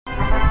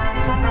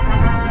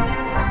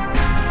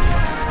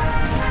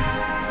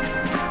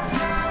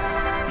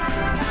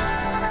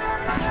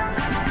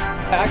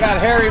I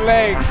got hairy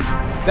legs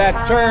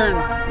that turn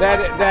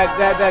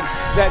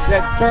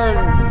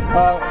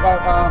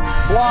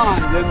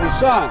blonde in the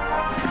sun.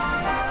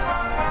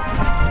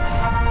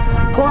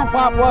 Corn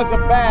Pop was a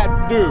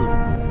bad dude,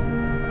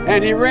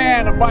 and he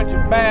ran a bunch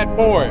of bad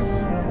boys.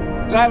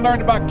 And I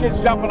learned about kids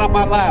jumping on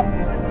my lap,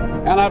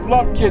 and I've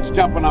loved kids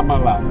jumping on my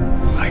lap.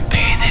 I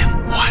pay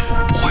them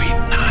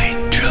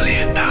 $1.9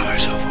 trillion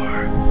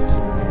over.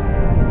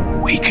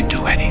 We can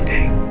do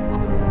anything.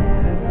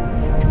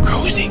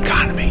 Grows the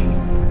economy.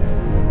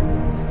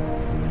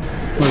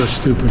 What a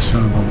stupid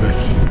son of a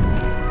bitch.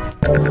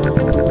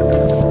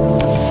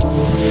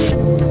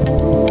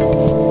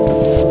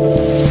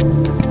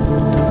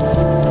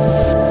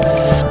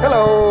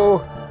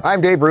 Hello,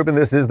 I'm Dave Rubin.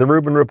 This is the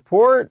Rubin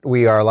Report.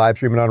 We are live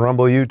streaming on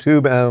Rumble,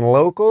 YouTube, and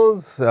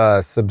Locals.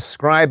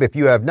 Subscribe if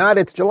you have not.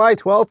 It's July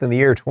 12th in the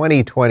year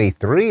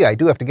 2023. I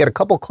do have to get a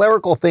couple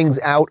clerical things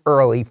out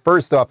early.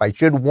 First off, I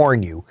should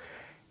warn you,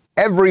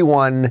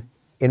 everyone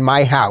in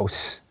my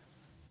house,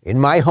 in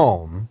my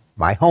home,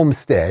 my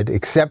homestead,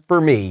 except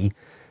for me,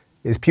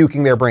 is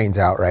puking their brains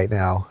out right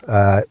now.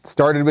 It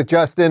started with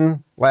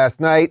Justin last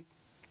night.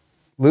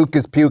 Luke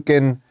is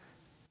puking.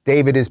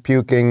 David is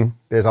puking.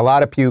 There's a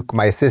lot of puke.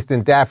 My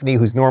assistant, Daphne,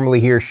 who's normally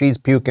here, she's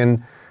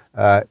puking.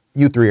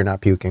 You three are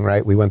not puking,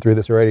 right? We went through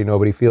this already.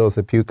 Nobody feels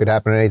that puke could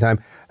happen at any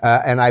time.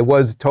 And I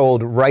was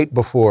told right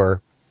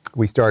before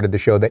we started the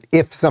show that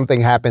if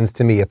something happens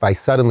to me, if I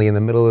suddenly, in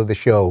the middle of the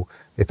show,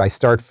 if I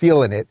start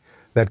feeling it,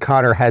 that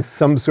Connor has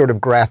some sort of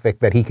graphic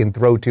that he can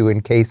throw to in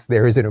case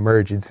there is an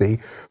emergency.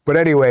 But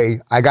anyway,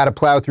 I got to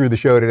plow through the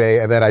show today,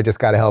 and then I just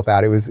got to help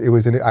out. I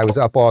was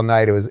up all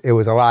night. It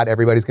was a lot.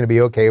 Everybody's going to be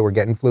okay. We're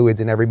getting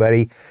fluids in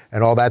everybody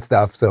and all that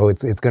stuff, so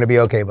it's going to be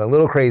okay. But a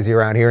little crazy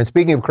around here. And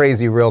speaking of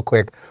crazy, real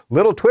quick,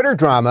 little Twitter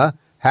drama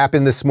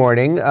happened this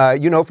morning.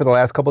 For the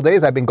last couple of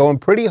days, I've been going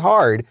pretty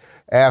hard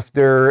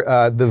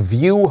after the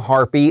View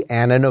harpy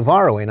Ana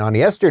Navarro. And on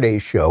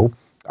yesterday's show,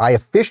 I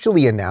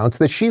officially announced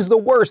that she's the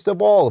worst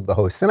of all of the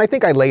hosts. And I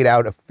think I laid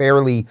out a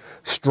fairly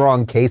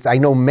strong case. I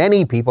know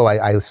many people,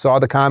 I saw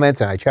the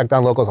comments and I checked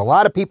on Locals. A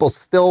lot of people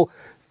still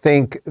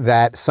think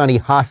that Sunny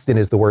Hostin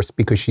is the worst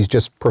because she's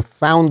just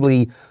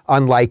profoundly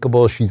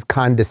unlikable. She's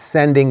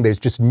condescending. There's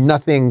just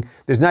nothing,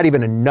 there's not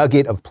even a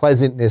nugget of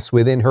pleasantness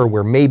within her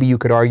where maybe you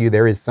could argue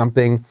there is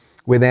something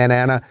with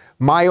Anna.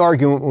 My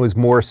argument was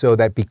more so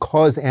that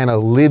because Anna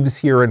lives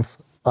here in,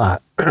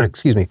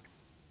 excuse me,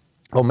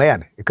 oh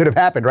man, it could have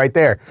happened right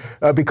there.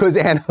 Because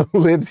Anna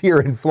lives here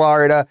in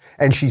Florida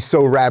and she's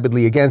so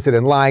rabidly against it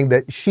and lying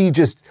that she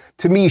just,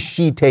 to me,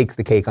 she takes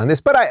the cake on this.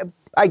 But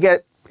I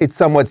get it's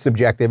somewhat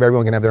subjective.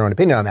 Everyone can have their own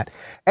opinion on that.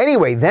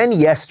 Anyway, then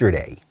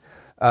yesterday,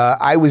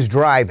 I was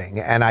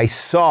driving and I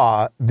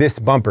saw this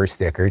bumper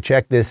sticker.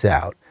 Check this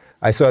out.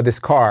 I saw this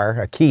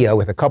car, a Kia,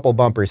 with a couple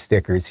bumper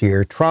stickers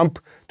here. Trump,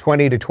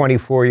 20 to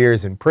 24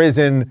 years in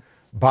prison.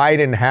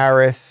 Biden,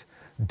 Harris.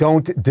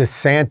 Don't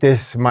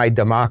DeSantis my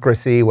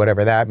democracy,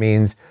 whatever that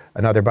means.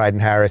 Another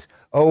Biden Harris.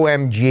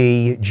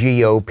 OMG,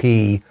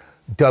 GOP,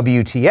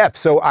 WTF.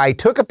 So I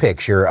took a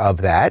picture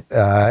of that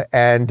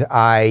and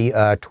I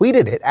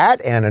tweeted it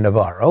at Ana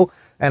Navarro.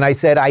 And I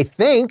said, I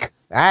think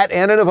at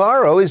Ana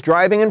Navarro is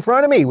driving in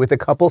front of me with a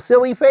couple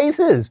silly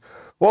faces.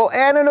 Well,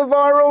 Ana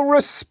Navarro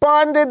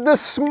responded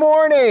this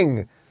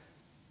morning.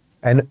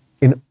 And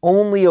in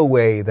only a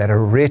way that a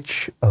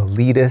rich,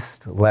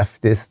 elitist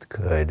leftist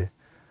could.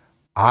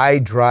 I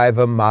drive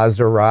a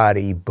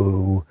Maserati,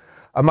 boo.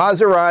 A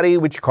Maserati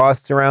which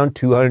costs around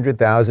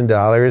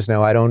 $200,000.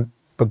 Now, I don't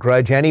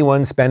begrudge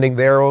anyone spending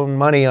their own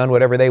money on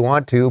whatever they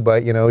want to,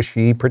 but,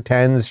 she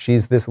pretends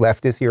she's this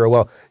leftist hero.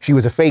 Well, she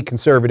was a fake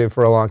conservative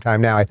for a long time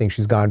now. I think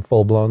she's gone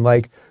full-blown,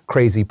 like,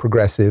 crazy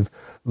progressive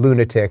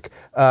lunatic.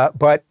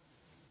 But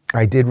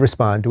I did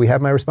respond. Do we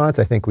have my response?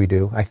 I think we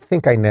do. I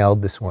think I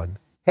nailed this one.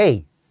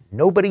 Hey,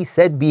 nobody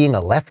said being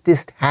a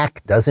leftist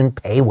hack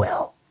doesn't pay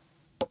well.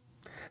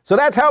 So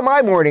that's how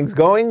my morning's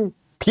going,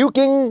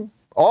 puking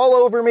all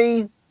over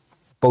me,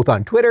 both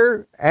on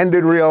Twitter and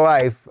in real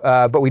life.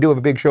 But we do have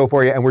a big show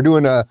for you, and we're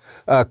doing a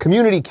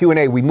community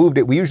Q&A. We moved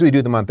it. We usually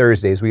do them on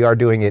Thursdays. We are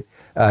doing it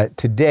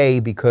today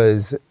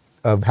because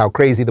of how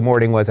crazy the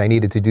morning was. I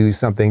needed to do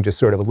something just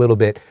sort of a little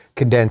bit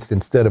condensed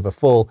instead of a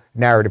full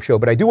narrative show.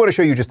 But I do want to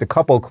show you just a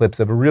couple clips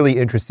of a really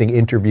interesting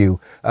interview.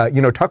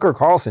 Tucker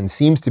Carlson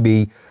seems to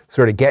be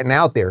sort of getting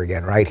out there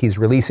again, right? He's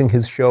releasing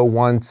his show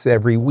once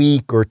every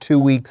week or 2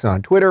 weeks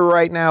on Twitter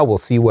right now. We'll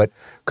see what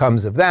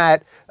comes of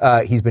that.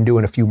 He's been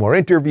doing a few more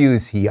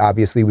interviews. He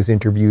obviously was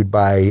interviewed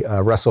by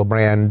Russell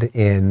Brand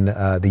in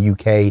the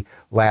UK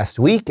last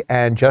week.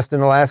 And just in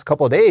the last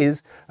couple of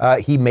days,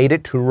 he made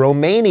it to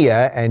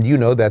Romania. And you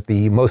know that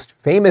the most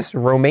famous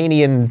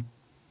Romanian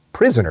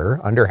prisoner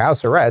under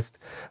house arrest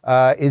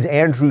is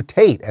Andrew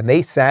Tate. And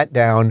they sat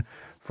down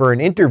for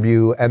an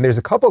interview, and there's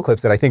a couple of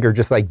clips that I think are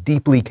just like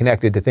deeply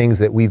connected to things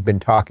that we've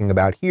been talking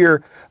about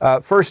here.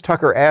 First,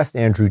 Tucker asked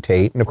Andrew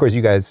Tate, and of course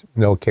you guys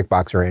know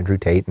kickboxer Andrew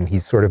Tate, and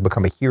he's sort of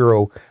become a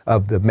hero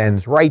of the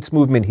men's rights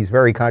movement. He's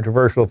very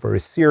controversial for a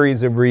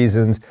series of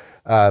reasons.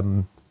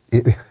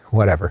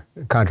 whatever,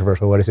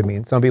 controversial, what does it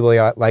mean? Some people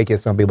like it,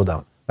 some people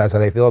don't. That's how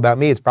they feel about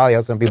me. It's probably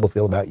how some people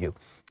feel about you.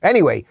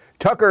 Anyway,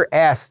 Tucker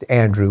asked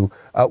Andrew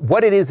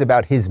what it is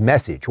about his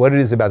message, what it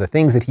is about the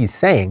things that he's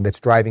saying that's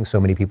driving so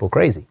many people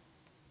crazy.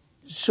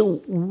 So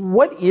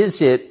what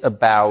is it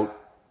about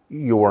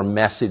your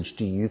message,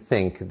 do you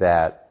think,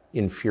 that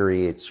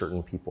infuriates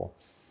certain people?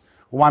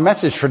 Well, my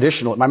message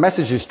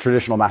is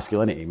traditional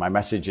masculinity. My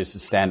message is to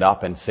stand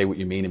up and say what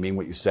you mean and mean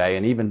what you say.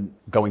 And even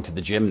going to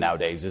the gym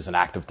nowadays is an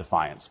act of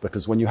defiance.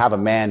 Because when you have a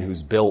man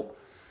who's built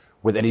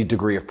with any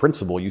degree of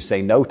principle, you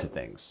say no to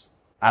things.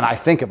 And I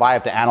think if I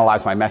have to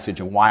analyze my message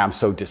and why I'm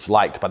so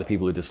disliked by the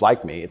people who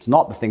dislike me, it's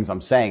not the things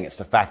I'm saying. It's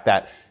the fact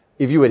that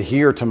if you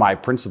adhere to my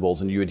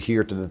principles and you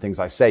adhere to the things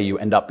I say, you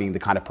end up being the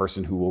kind of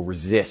person who will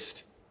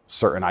resist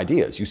certain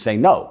ideas. You say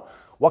no.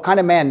 What kind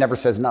of man never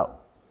says no?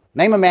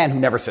 Name a man who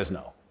never says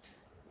no.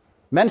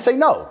 Men say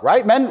no,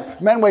 right?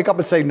 Men wake up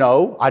and say,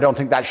 no, I don't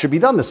think that should be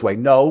done this way.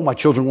 No, my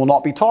children will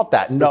not be taught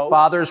that. It's no. the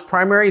father's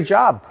primary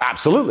job.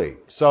 Absolutely.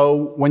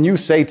 So when you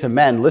say to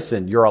men,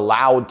 listen, you're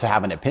allowed to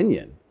have an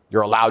opinion.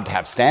 You're allowed to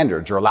have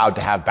standards. You're allowed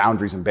to have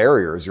boundaries and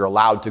barriers. You're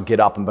allowed to get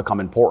up and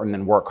become important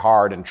and work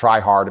hard and try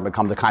hard and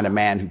become the kind of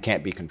man who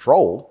can't be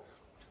controlled.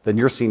 Then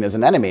you're seen as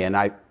an enemy.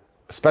 And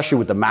especially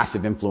with the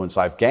massive influence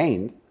I've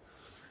gained,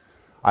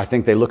 I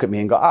think they look at me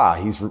and go,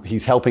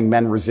 he's helping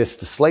men resist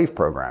to slave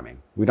programming.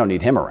 We don't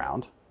need him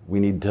around. We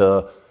need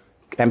to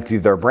empty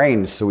their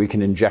brains so we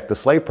can inject the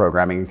slave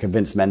programming and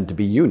convince men to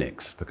be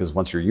eunuchs. Because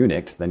once you're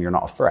eunuched, then you're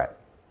not a threat.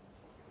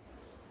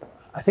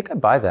 I think I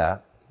buy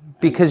that.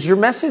 Because your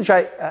message,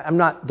 I'm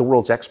not the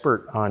world's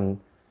expert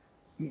on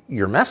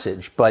your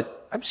message,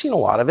 but I've seen a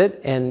lot of it,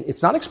 and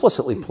it's not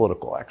explicitly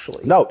political,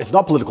 actually. No, it's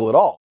not political at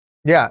all.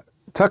 Yeah,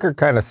 Tucker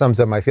kind of sums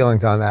up my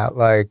feelings on that.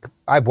 Like,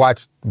 I've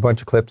watched a bunch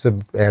of clips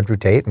of Andrew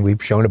Tate, and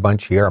we've shown a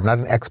bunch here. I'm not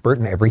an expert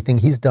in everything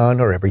he's done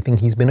or everything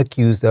he's been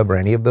accused of or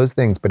any of those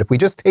things, but if we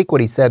just take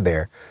what he said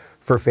there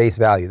for face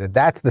value,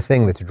 that's the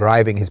thing that's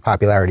driving his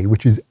popularity,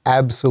 which is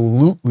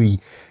absolutely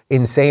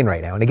insane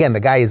right now. And again, the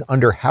guy is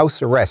under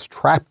house arrest,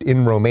 trapped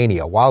in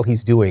Romania while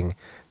he's doing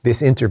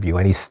this interview,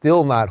 and he's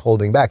still not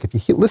holding back.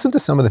 If you listen to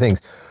some of the things,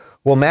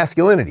 well,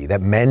 masculinity,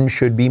 that men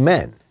should be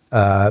men.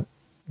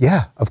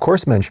 Yeah, of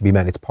course men should be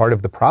men. It's part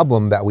of the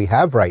problem that we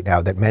have right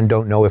now, that men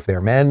don't know if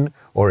they're men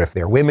or if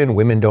they're women.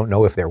 Women don't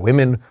know if they're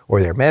women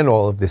or they're men,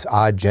 all of this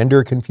odd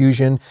gender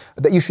confusion.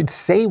 That you should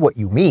say what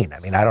you mean. I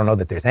mean, I don't know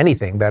that there's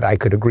anything that I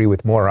could agree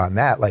with more on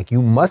that. Like,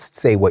 you must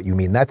say what you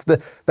mean. That's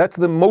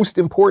the most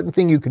important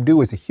thing you can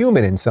do as a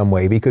human in some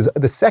way, because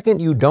the second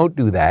you don't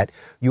do that,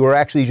 you are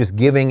actually just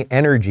giving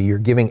energy, you're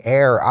giving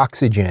air,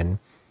 oxygen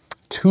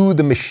to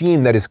the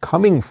machine that is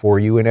coming for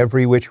you in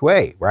every which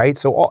way, right?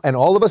 So,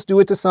 all of us do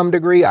it to some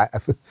degree. I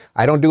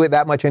don't do it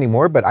that much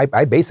anymore, but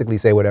I basically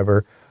say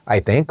whatever I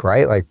think,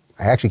 right? Like,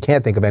 I actually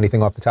can't think of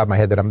anything off the top of my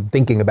head that I'm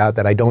thinking about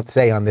that I don't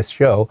say on this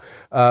show.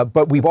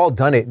 But we've all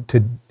done it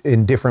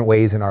in different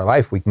ways in our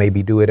life. We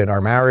maybe do it in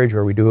our marriage,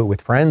 or we do it with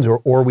friends,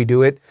 or we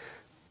do it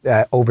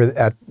over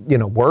at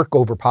work,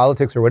 over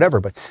politics or whatever.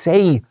 But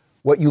say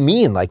what you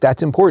mean. Like,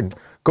 that's important.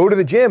 Go to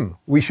the gym.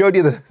 We showed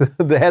you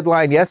the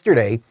headline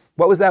yesterday.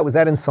 What was that? Was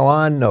that in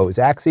Salon? No, it was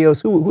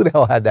Axios. Who the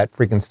hell had that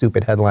freaking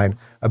stupid headline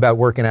about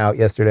working out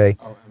yesterday?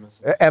 Oh,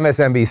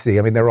 MSNBC.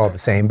 I mean, they're all the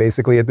same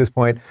basically at this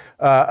point,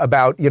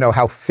 about,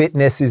 how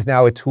fitness is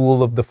now a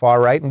tool of the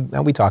far right.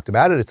 And we talked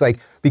about it. It's like,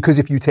 because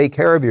if you take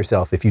care of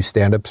yourself, if you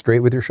stand up straight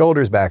with your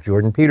shoulders back,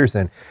 Jordan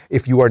Peterson,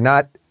 if you are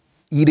not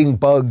eating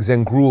bugs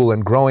and gruel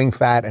and growing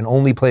fat and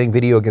only playing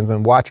video games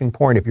and watching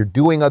porn, if you're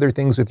doing other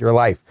things with your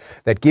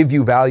life that give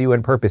you value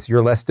and purpose, you're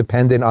less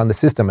dependent on the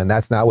system, and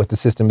that's not what the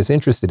system is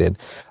interested in.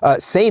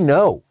 Say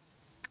no,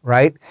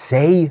 right?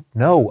 Say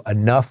no.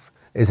 Enough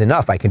is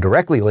enough. I can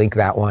directly link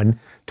that one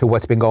to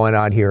what's been going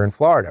on here in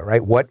Florida,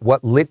 right? What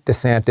lit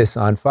DeSantis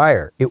on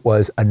fire? It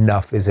was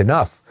enough is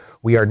enough.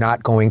 We are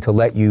not going to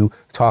let you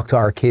talk to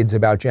our kids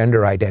about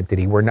gender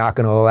identity. We're not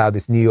going to allow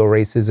this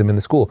neo-racism in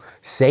the school.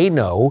 Say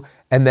no,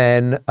 and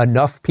then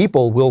enough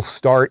people will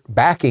start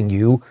backing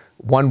you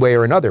one way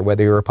or another,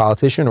 whether you're a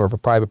politician or a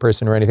private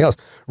person or anything else.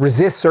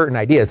 Resist certain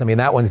ideas. I mean,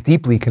 that one's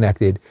deeply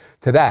connected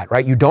to that,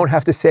 right? You don't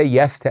have to say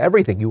yes to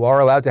everything. You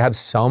are allowed to have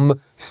some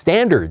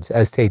standards,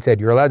 as Tate said.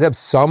 You're allowed to have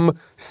some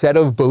set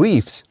of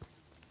beliefs.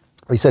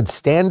 He said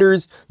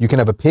standards, you can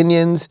have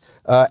opinions,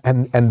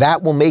 and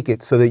that will make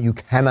it so that you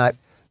cannot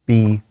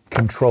be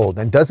controlled.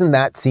 And doesn't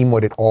that seem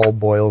what it all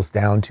boils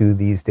down to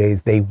these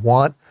days? They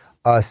want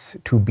us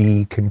to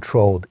be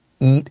controlled.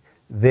 Eat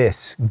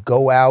this.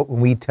 Go out when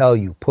we tell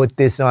you. Put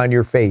this on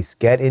your face.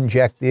 Get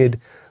injected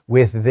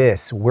with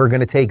this. We're going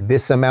to take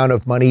this amount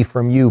of money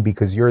from you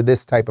because you're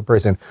this type of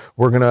person.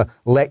 We're going to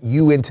let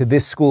you into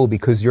this school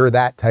because you're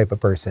that type of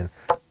person.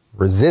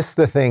 Resist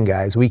the thing,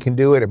 guys. We can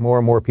do it, and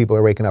more people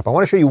are waking up. I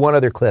want to show you one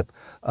other clip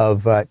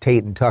of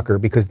Tate and Tucker,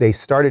 because they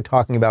started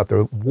talking about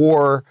the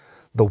war,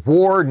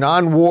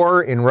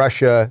 non-war in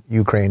Russia,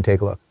 Ukraine.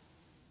 Take a look.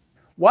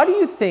 Why do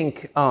you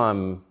think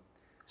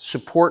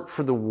support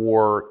for the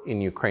war in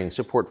Ukraine,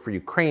 support for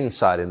Ukraine's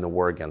side in the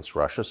war against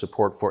Russia,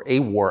 support for a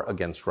war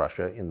against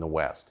Russia in the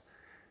West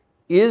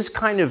is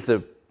kind of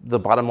the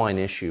bottom line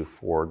issue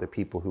for the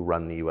people who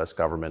run the U.S.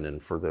 government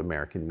and for the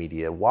American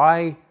media.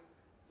 Why?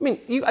 I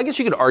mean, I guess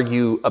you could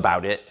argue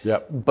about it,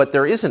 but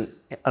there isn't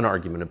an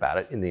argument about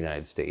it in the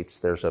United States.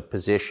 There's a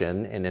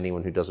position, and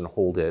anyone who doesn't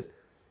hold it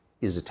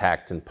is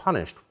attacked and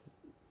punished.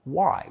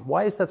 Why?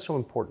 Why is that so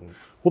important?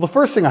 Well, the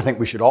first thing I think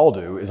we should all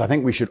do is I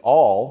think we should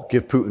all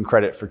give Putin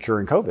credit for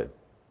curing COVID,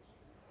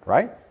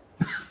 right?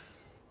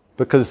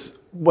 Because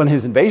when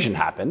his invasion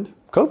happened,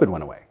 COVID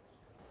went away.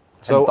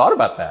 So thought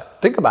about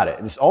that. Think about it.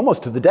 It's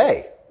almost to the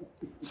day.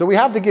 So we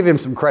have to give him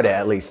some credit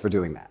at least for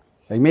doing that.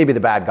 He may be the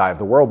bad guy of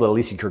the world, but at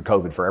least he cured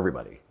COVID for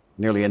everybody,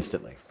 nearly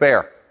instantly.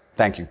 Fair.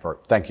 Thank you,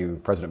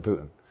 President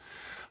Putin.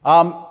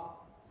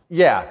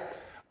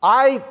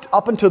 I,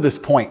 up until this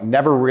point,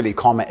 never really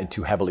commented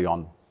too heavily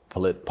on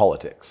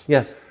politics.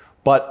 Yes.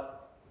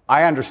 But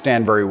I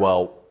understand very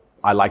well,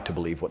 I like to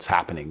believe what's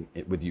happening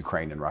with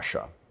Ukraine and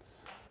Russia.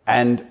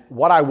 And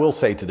what I will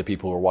say to the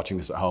people who are watching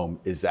this at home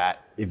is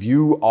that if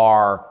you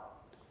are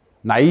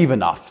naive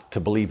enough to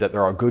believe that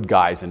there are good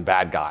guys and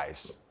bad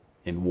guys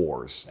in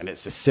wars, and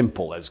it's as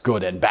simple as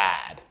good and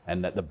bad,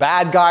 and that the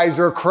bad guys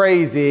are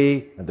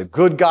crazy and the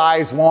good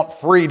guys want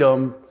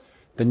freedom,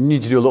 then you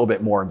need to do a little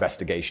bit more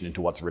investigation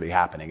into what's really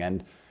happening.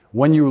 And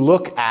when you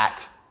look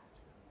at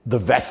the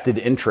vested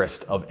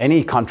interest of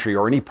any country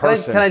or any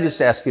person... Can I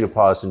just ask you to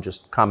pause and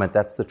just comment?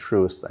 That's the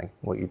truest thing,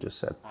 what you just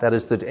said. That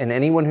is and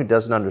anyone who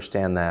doesn't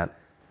understand that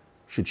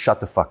should shut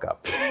the fuck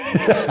up.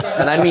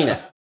 And I mean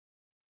it.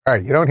 All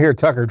right, you don't hear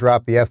Tucker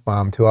drop the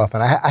F-bomb too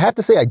often. I have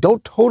to say, I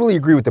don't totally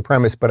agree with the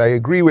premise, but I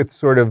agree with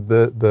sort of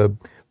the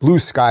blue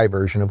sky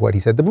version of what he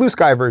said. The blue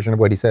sky version of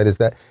what he said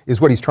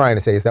is what he's trying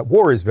to say is that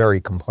war is very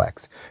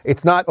complex.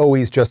 It's not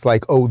always just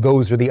like, oh,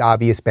 those are the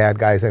obvious bad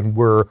guys and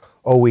we're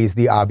always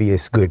the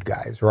obvious good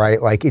guys,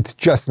 right? Like, it's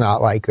just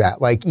not like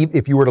that. Like,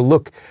 if you were to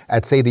look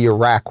at, say, the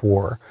Iraq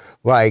War,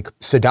 like,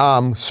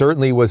 Saddam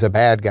certainly was a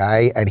bad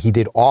guy and he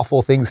did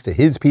awful things to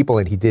his people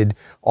and he did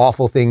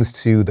awful things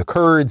to the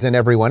Kurds and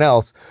everyone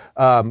else.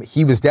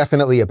 He was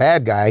definitely a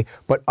bad guy,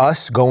 but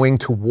us going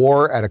to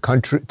war at a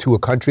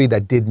country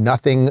that did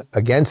nothing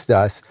against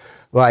us,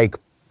 like,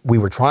 we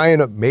were trying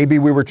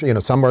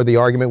to, some of the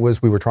argument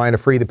was we were trying to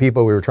free the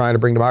people, we were trying to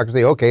bring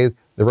democracy. Okay,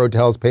 the road to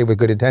hell is paved with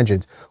good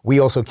intentions. We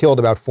also killed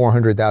about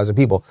 400,000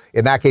 people.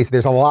 In that case,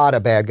 there's a lot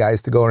of bad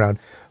guys to go around.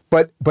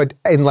 But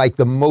in like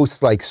the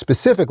most like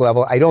specific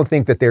level, I don't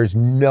think that there's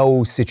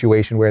no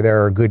situation where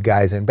there are good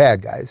guys and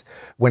bad guys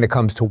when it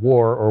comes to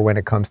war or when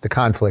it comes to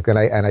conflict. And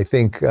I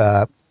think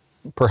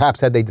perhaps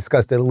had they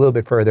discussed it a little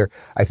bit further,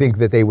 I think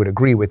that they would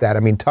agree with that. I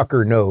mean,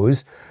 Tucker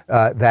knows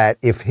that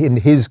if in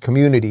his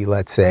community,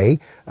 let's say,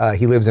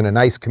 he lives in a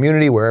nice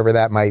community, wherever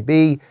that might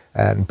be,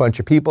 and a bunch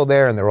of people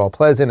there, and they're all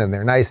pleasant, and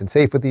they're nice and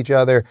safe with each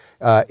other.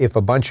 If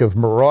a bunch of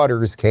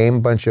marauders came, a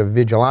bunch of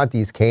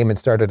vigilantes came and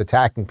started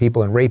attacking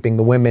people and raping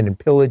the women and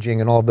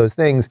pillaging and all of those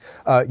things,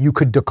 you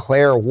could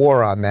declare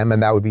war on them,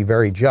 and that would be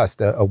very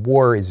just. A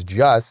war is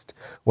just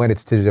when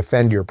it's to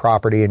defend your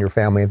property and your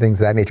family and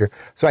things of that nature.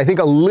 So I think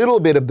a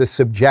little bit of the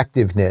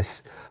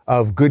subjectiveness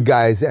of good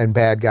guys and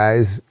bad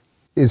guys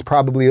is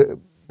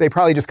they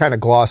probably just kind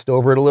of glossed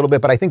over it a little bit.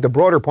 But I think the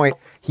broader point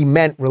he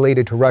meant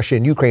related to Russia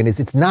and Ukraine is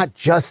it's not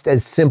just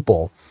as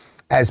simple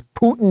as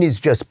Putin is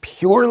just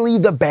purely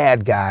the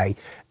bad guy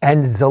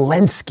and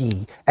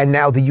Zelensky and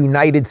now the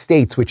United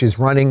States, which is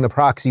running the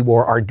proxy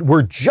war,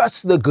 we're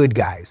just the good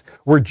guys.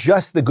 We're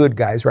just the good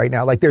guys right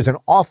now. Like, there's an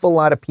awful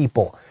lot of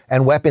people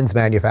and weapons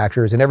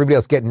manufacturers and everybody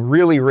else getting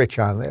really rich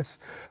on this,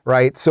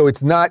 right? So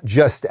it's not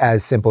just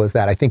as simple as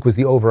that, I think was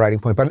the overriding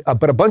point.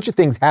 But a bunch of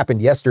things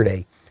happened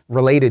yesterday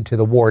related to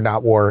the war,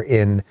 not war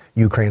in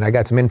Ukraine. I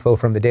got some info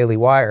from the Daily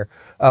Wire.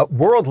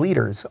 World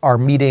leaders are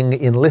meeting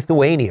in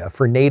Lithuania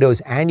for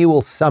NATO's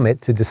annual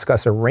summit to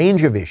discuss a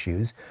range of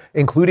issues,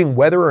 including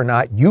whether or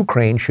not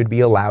Ukraine should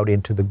be allowed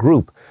into the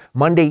group.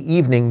 Monday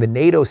evening, the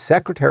NATO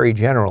Secretary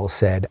General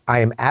said, "I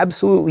am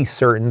absolutely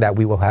certain that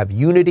we will have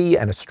unity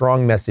and a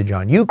strong message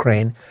on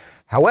Ukraine."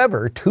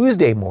 However,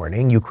 Tuesday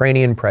morning,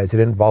 Ukrainian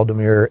President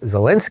Volodymyr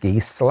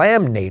Zelensky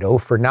slammed NATO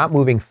for not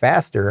moving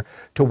faster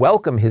to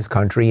welcome his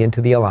country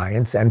into the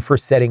alliance and for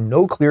setting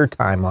no clear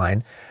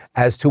timeline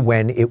as to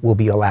when it will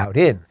be allowed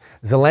in.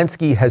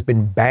 Zelensky has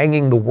been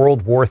banging the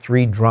World War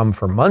III drum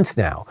for months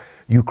now.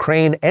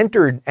 Ukraine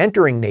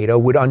entering NATO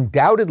would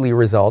undoubtedly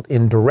result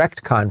in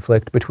direct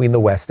conflict between the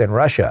West and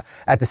Russia.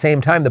 At the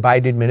same time, the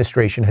Biden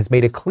administration has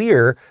made it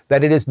clear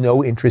that it has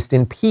no interest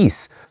in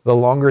peace. The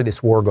longer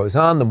this war goes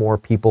on, the more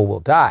people will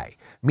die.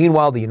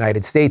 Meanwhile, the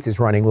United States is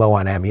running low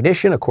on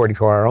ammunition, according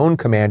to our own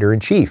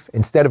commander-in-chief.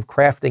 Instead of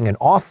crafting an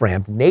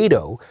off-ramp,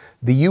 NATO,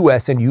 the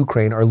U.S. and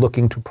Ukraine are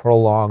looking to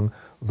prolong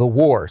the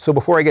war. So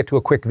before I get to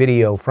a quick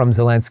video from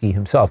Zelensky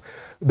himself,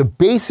 the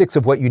basics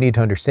of what you need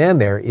to understand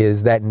there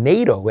is that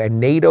NATO and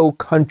NATO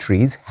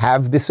countries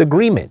have this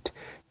agreement.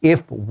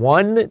 If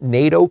one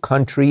NATO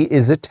country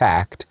is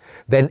attacked,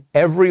 then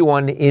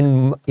everyone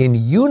in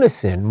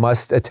unison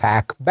must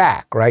attack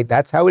back, right?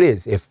 That's how it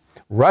is. If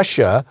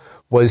Russia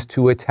was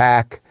to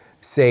attack,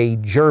 say,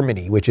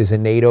 Germany, which is a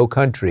NATO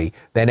country,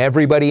 then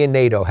everybody in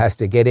NATO has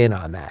to get in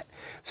on that.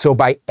 So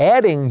by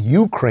adding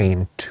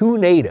Ukraine to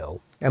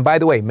NATO, and by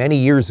the way, many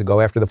years ago,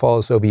 after the fall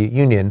of the Soviet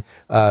Union,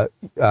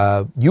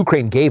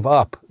 Ukraine gave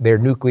up their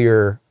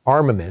nuclear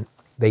armament.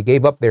 They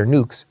gave up their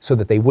nukes so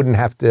that they wouldn't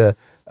have to,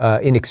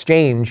 in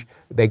exchange,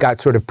 they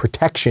got sort of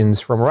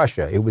protections from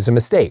Russia. It was a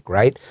mistake,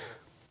 right?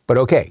 But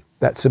okay,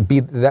 be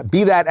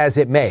that as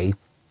it may,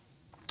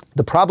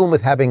 the problem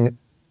with having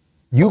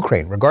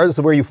Ukraine, regardless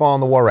of where you fall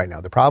in the war right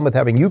now, the problem with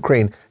having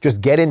Ukraine just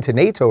get into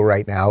NATO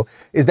right now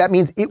is that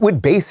means it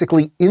would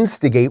basically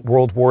instigate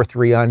World War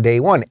III on day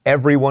one.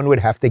 Everyone would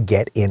have to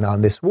get in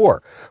on this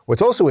war.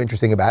 What's also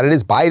interesting about it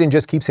is Biden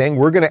just keeps saying,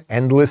 we're going to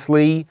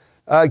endlessly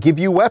give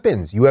you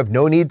weapons. You have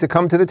no need to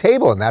come to the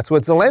table. And that's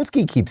what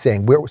Zelensky keeps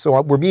saying.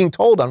 We're being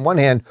told on one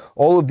hand,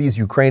 all of these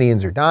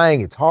Ukrainians are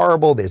dying. It's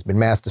horrible. There's been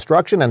mass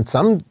destruction. And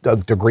some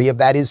degree of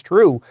that is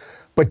true.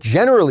 But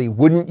generally,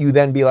 wouldn't you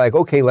then be like,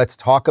 okay, let's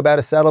talk about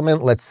a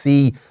settlement. Let's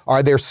see,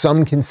 are there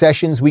some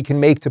concessions we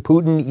can make to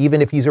Putin,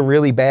 even if he's a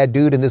really bad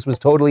dude and this was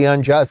totally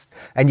unjust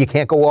and you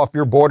can't go off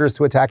your borders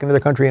to attack another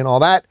country and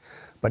all that?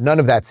 But none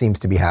of that seems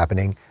to be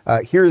happening.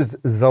 Here's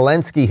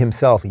Zelensky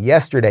himself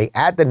yesterday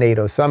at the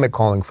NATO summit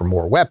calling for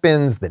more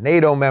weapons, the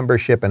NATO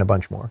membership, and a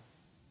bunch more.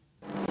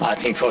 I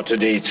think for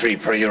today, three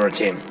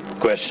priority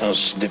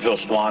questions. The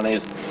first one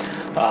is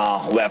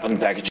weapon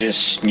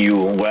packages,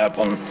 new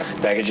weapon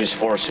packages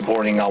for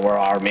supporting our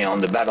army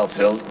on the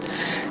battlefield.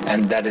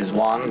 And that is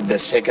one. The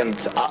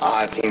second,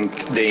 I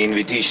think the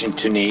invitation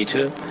to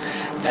NATO.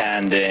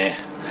 And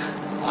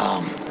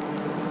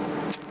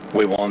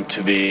we want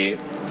to be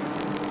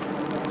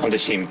on the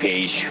same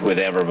page with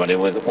everybody,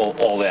 with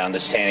all the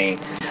understanding.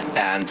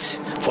 And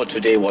for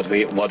today, what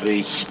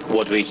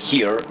we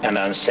hear and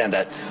understand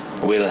that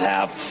we'll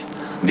have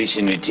this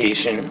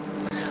invitation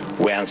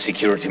when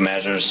security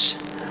measures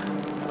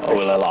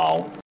will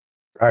allow.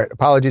 All right,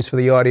 apologies for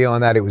the audio on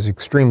that. It was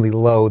extremely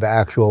low, the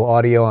actual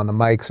audio on the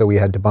mic, so we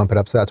had to bump it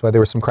up. So that's why there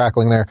was some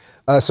crackling there.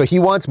 So he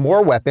wants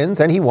more weapons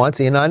and he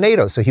wants in on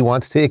NATO. So he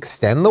wants to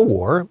extend the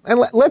war. And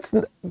let's,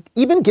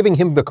 even giving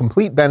him the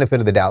complete benefit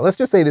of the doubt, let's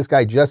just say this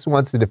guy just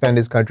wants to defend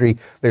his country.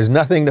 There's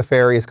nothing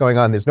nefarious going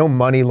on. There's no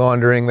money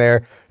laundering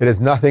there. It has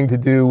nothing to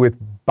do with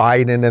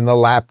Biden and the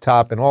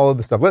laptop and all of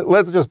the stuff.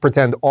 Let's just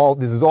pretend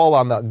this is all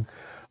on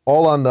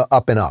the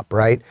up and up,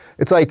 right?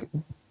 It's like,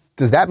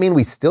 does that mean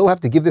we still have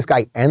to give this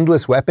guy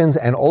endless weapons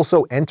and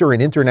also enter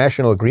an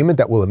international agreement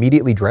that will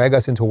immediately drag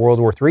us into World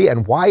War III?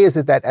 And why is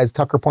it that, as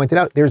Tucker pointed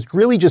out, there's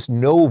really just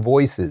no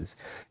voices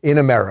in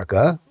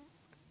America,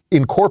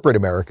 in corporate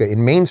America,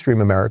 in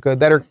mainstream America,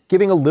 that are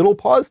giving a little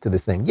pause to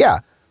this thing? Yeah,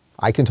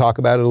 I can talk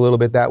about it a little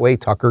bit that way.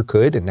 Tucker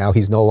could, and now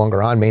he's no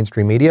longer on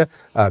mainstream media.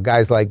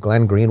 Guys like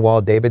Glenn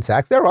Greenwald, David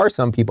Sachs, there are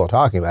some people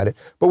talking about it,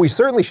 but we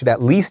certainly should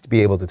at least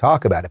be able to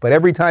talk about it. But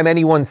every time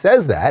anyone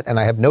says that, and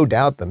I have no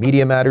doubt the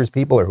Media Matters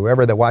people or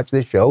whoever that watch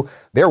this show,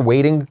 they're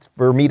waiting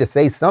for me to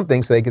say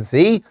something so they can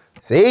see,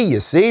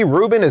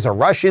 Rubin is a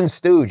Russian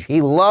stooge.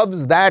 He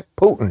loves that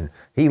Putin.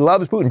 He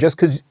loves Putin just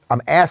because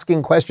I'm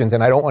asking questions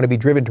and I don't want to be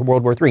driven to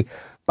World War III.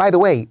 By the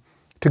way,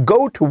 to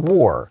go to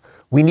war,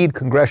 we need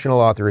congressional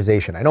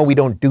authorization. I know we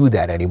don't do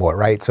that anymore,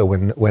 right? So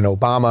when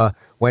Obama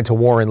went to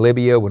war in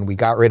Libya, when we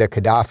got rid of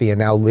Gaddafi and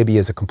now Libya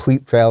is a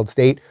complete failed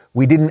state,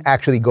 we didn't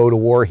actually go to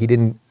war. He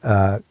didn't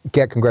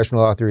get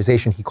congressional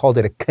authorization. He called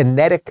it a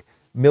kinetic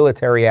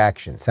military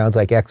action. Sounds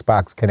like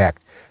Xbox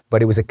Connect,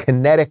 but it was a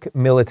kinetic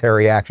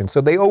military action. So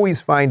they always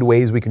find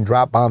ways we can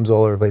drop bombs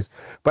all over the place.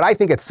 But I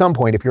think at some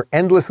point, if you're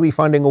endlessly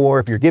funding a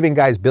war, if you're giving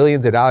guys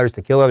billions of dollars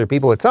to kill other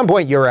people, at some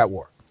point you're at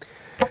war.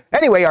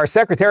 Anyway, our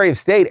Secretary of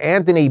State,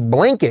 Anthony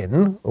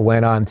Blinken,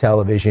 went on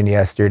television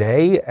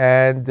yesterday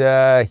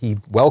and he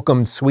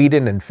welcomed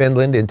Sweden and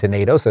Finland into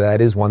NATO. So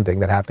that is one thing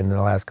that happened in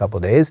the last couple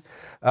of days.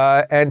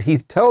 And he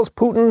tells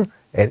Putin,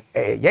 you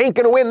ain't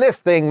going to win this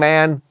thing,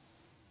 man.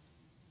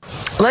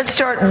 Let's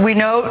start. We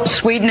know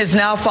Sweden is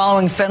now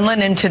following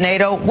Finland into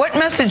NATO. What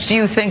message do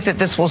you think that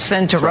this will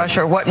send to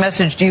Russia? Or what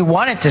message do you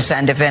want it to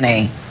send, if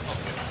any?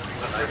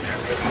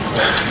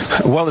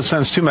 Well, it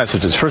sends two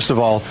messages. First of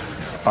all,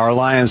 our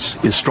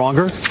alliance is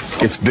stronger,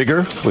 it's bigger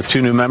with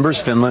two new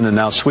members, Finland and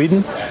now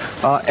Sweden,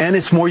 and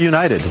it's more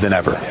united than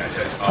ever.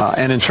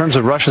 And in terms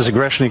of Russia's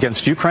aggression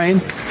against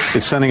Ukraine,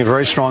 it's sending a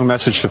very strong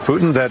message to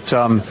Putin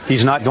that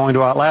he's not going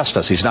to outlast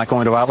us. He's not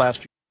going to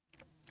outlast.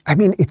 I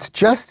mean, it's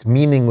just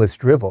meaningless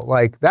drivel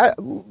like that.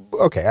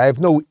 Okay, I have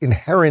no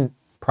inherent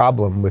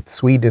problem with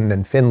Sweden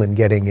and Finland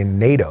getting in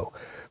NATO.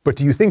 But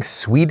do you think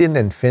Sweden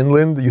and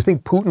Finland, do you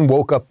think Putin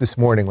woke up this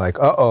morning like,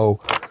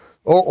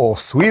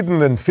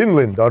 Sweden and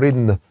Finland are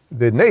in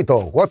the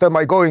NATO. What am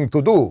I going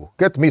to do?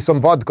 Get me some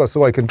vodka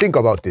so I can think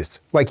about this.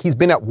 Like he's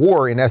been at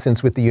war in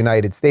essence with the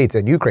United States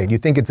and Ukraine. You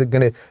think it's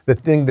the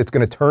thing that's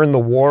going to turn the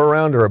war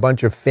around are a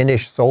bunch of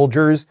Finnish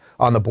soldiers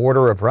on the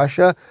border of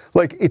Russia?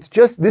 Like it's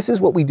just, this is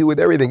what we do with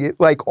everything. It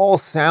like all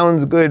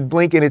sounds good.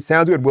 Blinken, it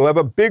sounds good. We'll have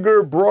a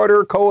bigger,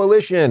 broader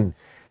coalition.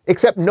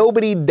 Except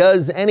nobody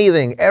does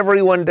anything.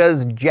 Everyone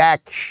does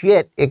jack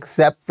shit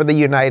except for the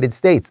United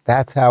States.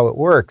 That's how it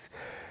works.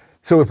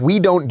 So if we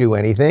don't do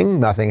anything,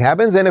 nothing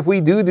happens. And if we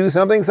do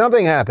something,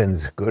 something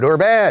happens, good or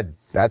bad.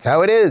 That's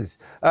how it is.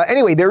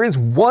 Anyway, there is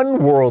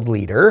one world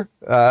leader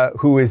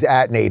who is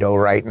at NATO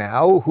right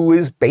now who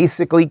is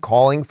basically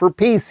calling for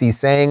peace. He's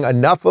saying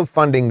enough of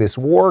funding this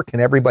war. Can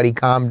everybody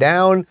calm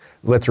down?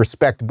 Let's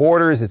respect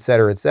borders, et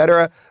cetera, et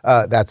cetera.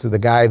 That's the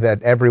guy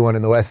that everyone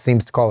in the West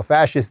seems to call a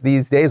fascist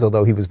these days,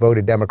 although he was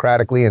voted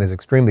democratically and is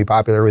extremely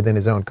popular within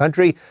his own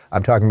country.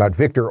 I'm talking about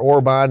Viktor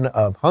Orban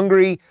of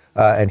Hungary,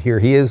 and here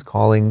he is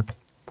calling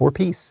for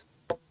peace.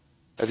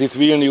 Ez itt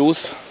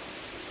Vilnius.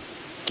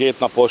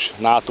 Kétnapos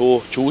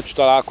NATO csúcs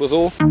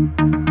találkozó.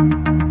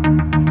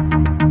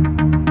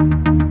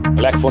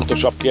 A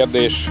legfontosabb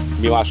kérdés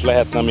mi más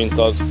lehetne, mint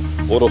az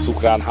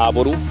orosz-ukrán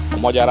háború. A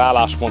magyar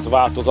álláspont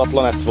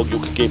változatlan, ezt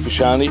fogjuk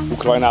képviselni.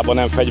 Ukrajnában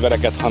nem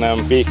fegyvereket,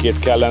 hanem békét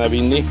kellene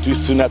vinni.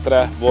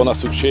 Tűzszünetre volna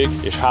szükség,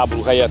 és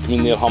háború helyett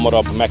minél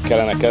hamarabb meg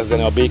kellene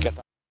kezdeni a béket.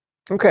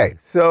 Okay,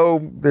 so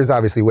there's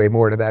obviously way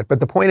more to that, but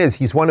the point is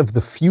he's one of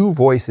the few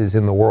voices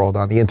in the world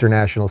on the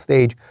international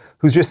stage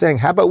who's just saying,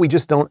 how about we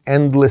just don't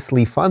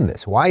endlessly fund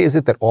this? Why is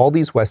it that all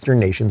these Western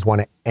nations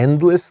want to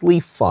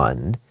endlessly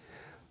fund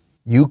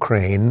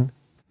Ukraine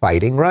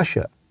fighting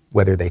Russia,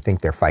 whether they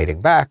think they're fighting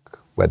back,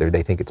 whether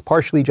they think it's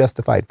partially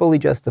justified, fully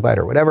justified,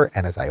 or whatever?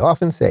 And as I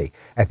often say,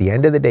 at the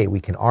end of the day, we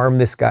can arm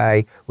this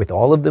guy with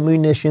all of the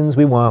munitions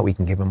we want. We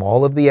can give him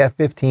all of the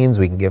F-15s.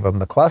 We can give him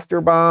the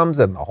cluster bombs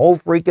and the whole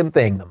freaking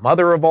thing, the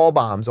mother of all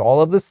bombs,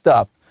 all of the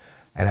stuff.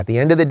 And at the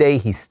end of the day,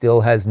 he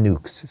still has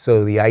nukes.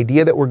 So the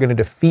idea that we're going to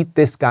defeat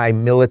this guy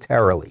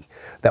militarily,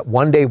 that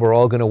one day we're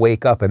all going to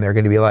wake up and they're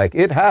going to be like,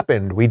 it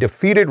happened. We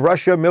defeated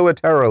Russia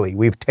militarily.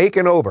 We've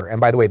taken over. And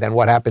by the way, then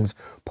what happens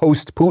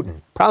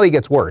post-Putin? Probably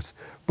gets worse.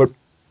 But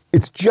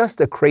it's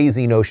just a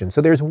crazy notion. So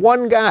there's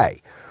one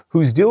guy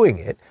who's doing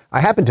it. I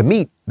happen to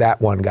meet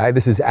that one guy.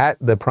 This is at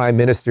the Prime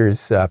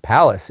Minister's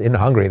palace in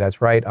Hungary.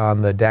 That's right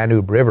on the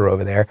Danube River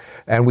over there.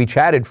 And we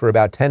chatted for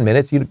about 10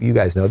 minutes. You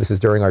guys know this is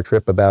during our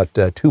trip about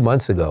 2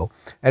 months ago.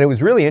 And it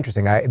was really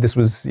interesting. This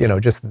was,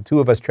 just the two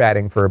of us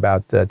chatting for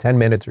about 10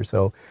 minutes or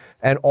so.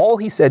 And all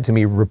he said to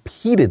me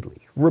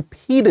repeatedly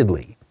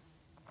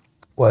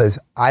was,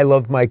 I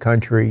love my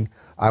country.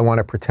 I want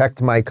to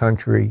protect my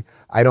country.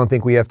 I don't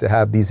think we have to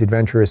have these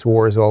adventurous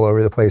wars all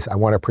over the place. I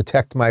want to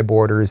protect my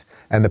borders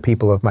and the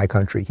people of my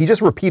country. He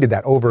just repeated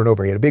that over and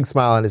over. He had a big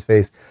smile on his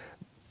face.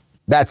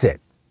 That's it.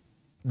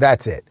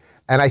 That's it.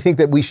 And I think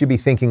that we should be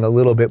thinking a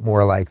little bit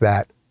more like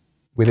that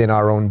within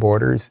our own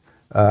borders.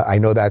 I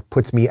know that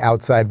puts me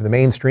outside of the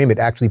mainstream. It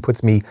actually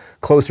puts me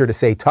closer to,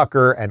 say,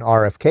 Tucker and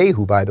RFK,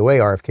 who, by the way,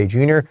 RFK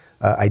Jr.,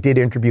 I did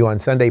interview on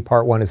Sunday.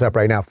 Part 1 is up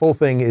right now. Full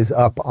thing is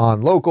up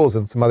on Locals,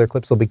 and some other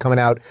clips will be coming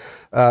out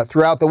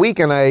throughout the week.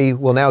 And I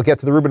will now get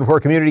to the Rubin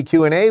Report Community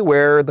Q&A,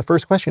 where the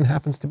first question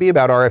happens to be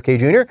about RFK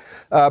Jr.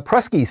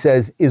 Prusky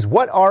says, is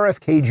what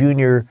RFK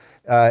Jr.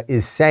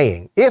 Is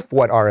saying, if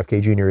what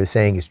RFK Jr. is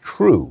saying is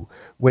true,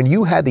 when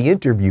you had the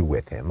interview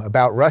with him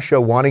about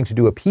Russia wanting to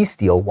do a peace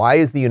deal, why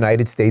is the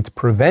United States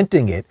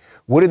preventing it?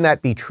 Wouldn't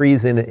that be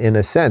treason in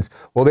a sense?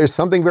 Well, there's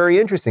something very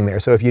interesting there.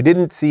 So if you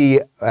didn't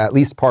see at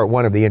least part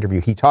 1 of the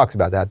interview, he talks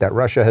about that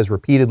Russia has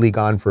repeatedly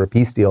gone for a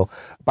peace deal.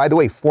 By the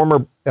way,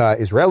 former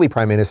Israeli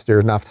Prime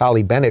Minister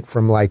Naftali Bennett,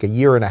 from like a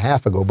year and a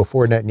half ago,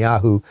 before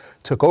Netanyahu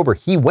took over,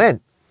 he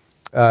went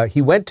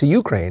to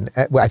Ukraine.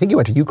 I think he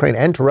went to Ukraine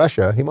and to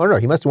Russia. He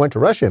must have went to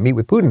Russia and meet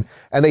with Putin.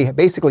 And they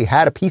basically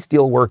had a peace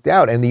deal worked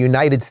out. And the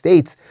United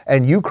States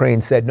and Ukraine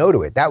said no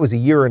to it. That was a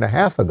year and a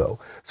half ago.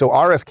 So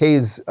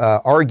RFK's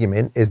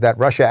argument is that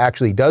Russia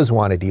actually does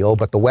want a deal,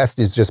 but the West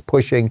is just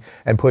pushing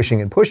and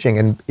pushing and pushing.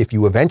 And if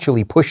you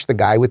eventually push the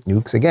guy with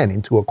nukes again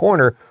into a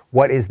corner,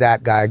 what is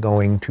that guy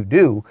going to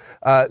do?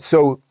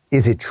 So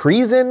is it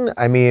treason?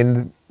 I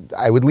mean,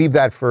 I would leave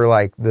that for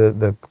like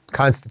the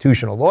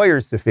constitutional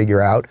lawyers to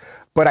figure out.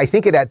 But I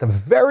think at the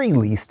very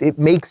least, it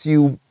makes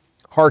you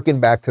hearken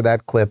back to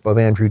that clip of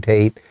Andrew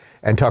Tate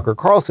and Tucker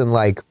Carlson,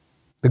 like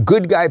the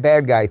good guy,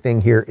 bad guy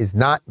thing here is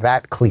not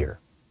that clear.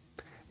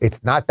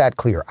 It's not that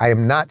clear. I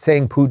am not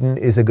saying Putin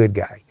is a good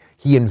guy.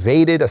 He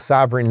invaded a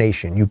sovereign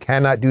nation. You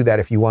cannot do that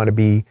if you want to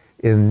be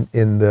in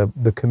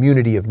the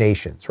community of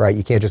nations, right?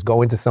 You can't just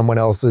go into someone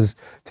else's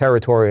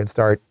territory and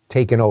start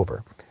taking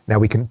over. Now,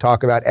 we can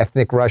talk about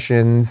ethnic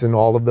Russians and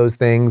all of those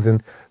things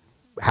and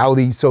how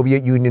the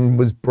Soviet Union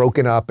was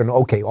broken up and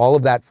okay, all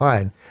of that,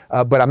 fine.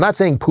 But I'm not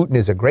saying Putin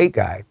is a great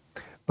guy,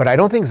 but I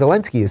don't think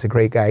Zelensky is a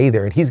great guy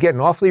either. And he's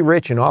getting awfully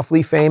rich and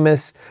awfully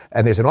famous,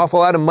 and there's an awful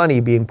lot of money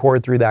being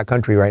poured through that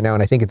country right now,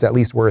 and I think it's at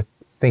least worth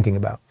thinking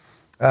about.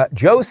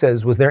 Joe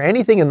says, was there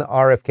anything in the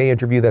RFK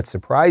interview that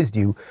surprised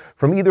you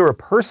from either a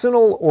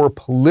personal or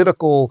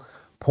political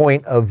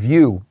point of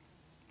view?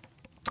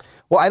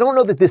 Well, I don't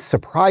know that this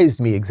surprised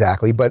me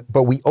exactly, but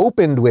we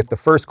opened with the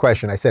first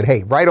question. I said,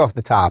 hey, right off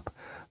the top,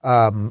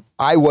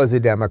 I was a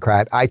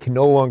Democrat. I can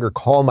no longer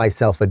call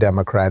myself a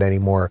Democrat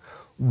anymore.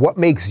 What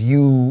makes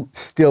you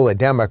still a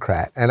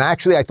Democrat? And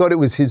actually, I thought it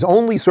was his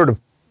only sort of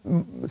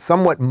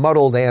somewhat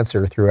muddled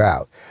answer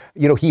throughout.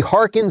 He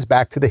harkens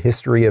back to the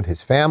history of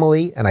his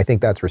family, and I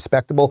think that's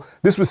respectable.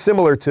 This was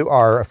similar to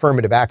our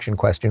affirmative action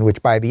question,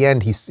 which by the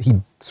end, he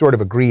sort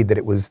of agreed that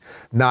it was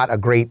not a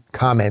great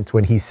comment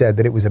when he said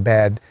that it was a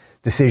bad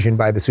decision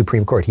by the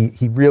Supreme Court.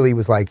 He really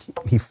was like,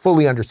 he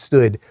fully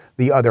understood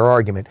the other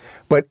argument.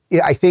 But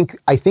I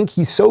think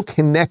he's so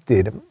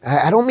connected.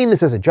 I don't mean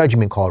this as a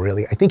judgment call,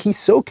 really. I think he's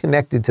so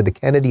connected to the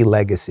Kennedy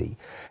legacy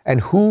and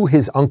who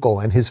his uncle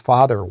and his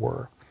father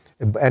were,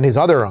 and his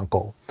other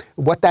uncle,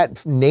 what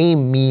that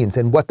name means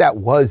and what that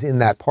was in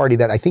that party,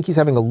 that I think he's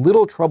having a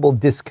little trouble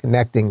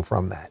disconnecting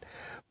from that.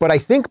 But I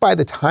think by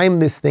the time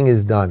this thing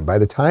is done, by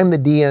the time the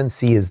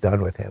DNC is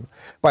done with him,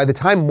 by the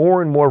time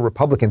more and more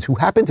Republicans who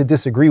happen to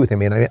disagree with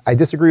him, and I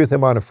disagree with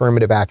him on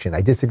affirmative action,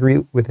 I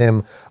disagree with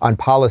him on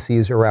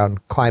policies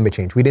around climate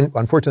change.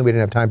 Unfortunately, we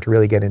didn't have time to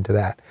really get into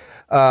that.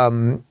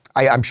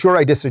 I'm sure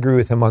I disagree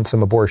with him on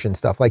some abortion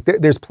stuff. Like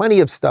there's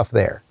plenty of stuff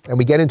there, and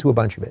we get into a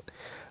bunch of it.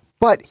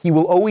 But he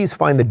will always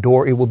find the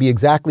door. It will be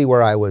exactly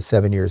where I was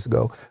 7 years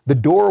ago. The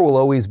door will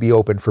always be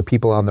open for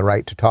people on the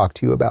right to talk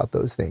to you about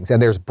those things.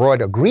 And there's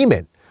broad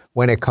agreement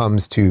when it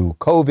comes to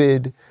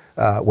COVID,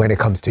 when it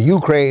comes to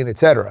Ukraine, et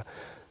cetera.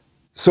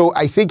 So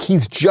I think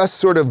he's just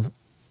sort of,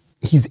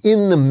 he's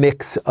in the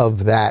mix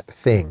of that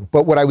thing.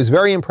 But what I was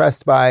very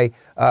impressed by,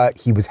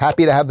 he was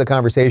happy to have the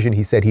conversation.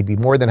 He said he'd be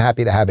more than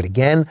happy to have it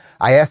again.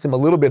 I asked him a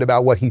little bit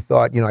about what he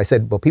thought. I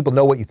said, well, people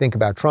know what you think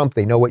about Trump.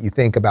 They know what you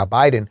think about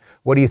Biden.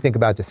 What do you think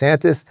about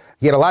DeSantis?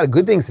 He had a lot of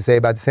good things to say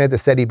about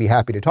DeSantis, said he'd be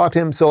happy to talk to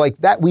him. So like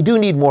that, we do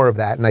need more of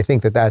that. And I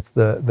think that that's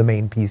the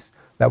main piece.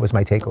 That was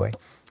my takeaway.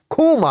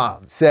 Cool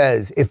Mom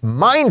says, if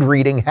mind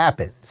reading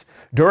happens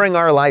during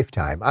our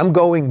lifetime, I'm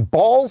going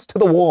balls to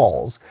the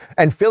walls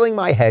and filling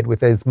my head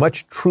with as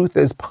much truth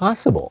as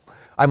possible.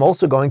 I'm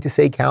also going to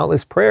say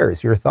countless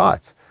prayers. Your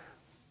thoughts?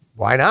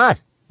 Why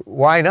not?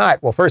 Why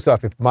not? Well, first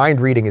off, if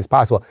mind reading is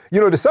possible,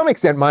 to some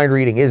extent, mind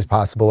reading is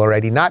possible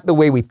already. Not the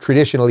way we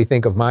traditionally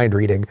think of mind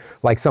reading,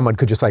 like someone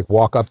could just like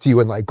walk up to you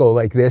and like go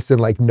like this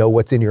and like know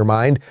what's in your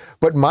mind.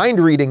 But mind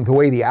reading, the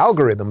way the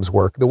algorithms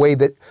work, the way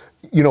that,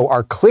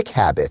 our click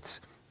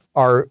habits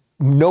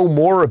know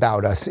more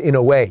about us in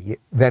a way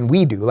than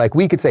we do. Like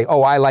we could say,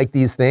 oh, I like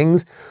these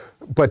things,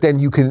 but then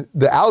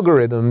the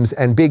algorithms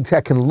and big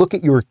tech can look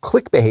at your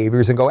click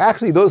behaviors and go,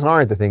 actually, those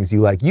aren't the things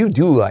you like. You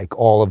do like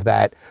all of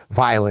that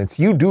violence.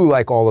 You do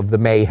like all of the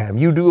mayhem.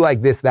 You do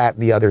like this, that,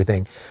 and the other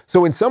thing.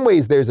 So in some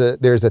ways, there's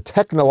a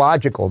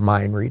technological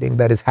mind reading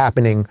that is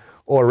happening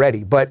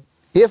already. But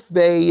if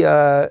they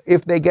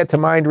get to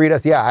mind read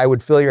us, I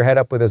would fill your head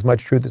up with as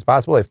much truth as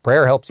possible. If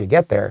prayer helps you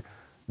get there,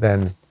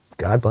 then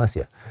God bless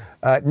you.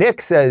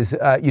 Nick says,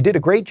 you did a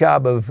great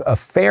job of a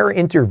fair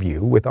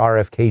interview with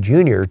RFK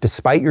Jr.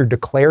 despite your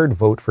declared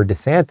vote for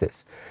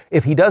DeSantis.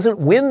 If he doesn't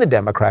win the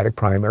Democratic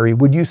primary,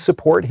 would you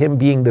support him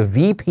being the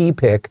VP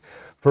pick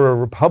for a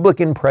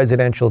Republican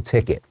presidential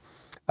ticket?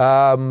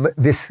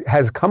 This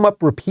has come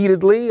up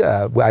repeatedly.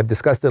 I've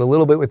discussed it a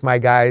little bit with my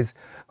guys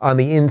on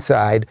the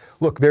inside.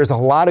 Look, there's a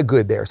lot of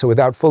good there. So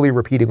without fully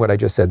repeating what I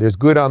just said, there's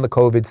good on the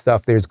COVID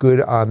stuff. There's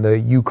good on the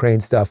Ukraine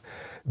stuff.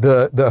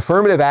 The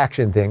affirmative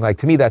action thing, like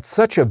to me, that's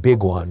such a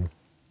big one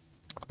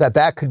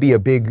that could be a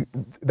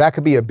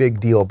big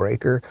deal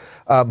breaker.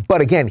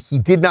 But again, he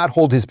did not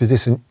hold his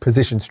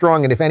position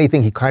strong. And if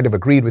anything, he kind of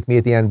agreed with me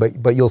at the end,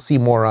 but you'll see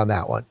more on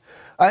that one.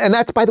 And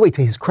that's, by the way,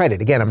 to his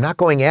credit. Again, I'm not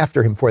going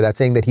after him for that,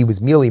 saying that he was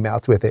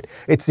mealy-mouthed with it.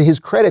 It's to his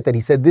credit that he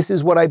said, this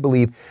is what I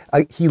believe.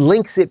 He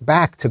links it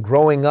back to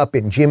growing up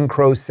in Jim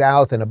Crow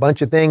South and a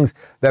bunch of things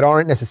that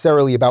aren't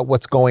necessarily about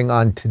what's going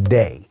on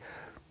today.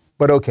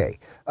 But okay.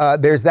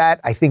 There's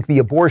that. I think the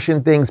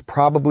abortion thing's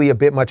probably a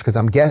bit much because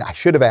I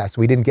should have asked.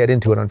 We didn't get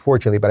into it,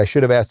 unfortunately, but I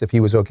should have asked if he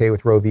was okay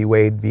with Roe v.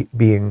 Wade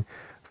being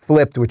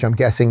flipped, which I'm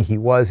guessing he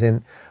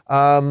wasn't.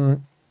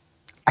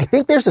 I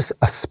think there's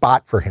a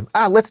spot for him.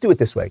 Let's do it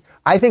this way.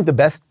 I think the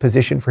best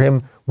position for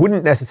him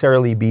wouldn't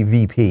necessarily be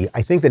VP.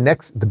 I think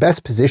the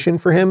best position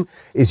for him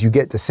is you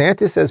get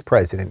DeSantis as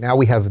president. Now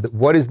we have,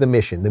 what is the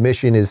mission? The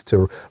mission is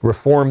to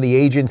reform the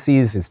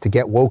agencies, is to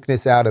get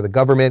wokeness out of the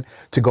government,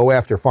 to go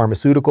after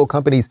pharmaceutical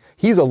companies.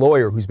 He's a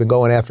lawyer who's been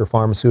going after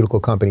pharmaceutical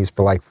companies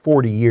for like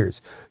 40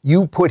 years.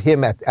 You put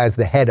him as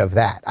the head of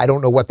that. I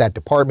don't know what that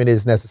department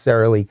is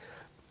necessarily.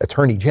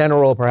 Attorney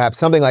General, perhaps,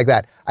 something like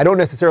that. I don't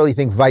necessarily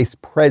think vice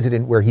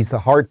president, where he's the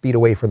heartbeat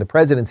away from the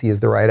presidency, is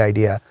the right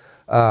idea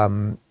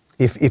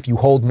if you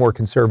hold more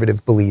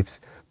conservative beliefs.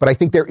 But I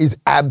think there is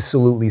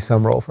absolutely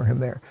some role for him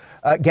there.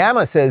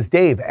 Gamma says,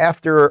 Dave,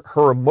 after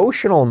her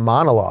emotional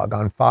monologue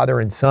on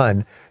father and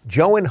son,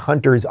 Joe and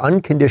Hunter's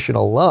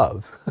unconditional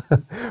love,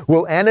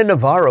 will Anna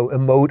Navarro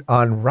emote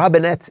on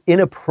Robinette's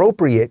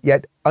inappropriate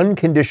yet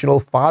unconditional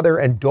father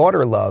and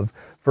daughter love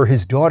for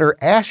his daughter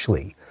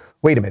Ashley?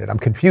 Wait a minute, I'm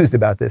confused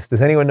about this.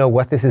 Does anyone know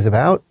what this is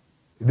about?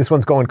 This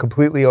one's going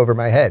completely over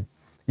my head.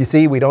 You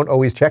see, we don't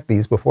always check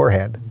these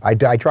beforehand. I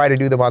try to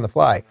do them on the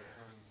fly.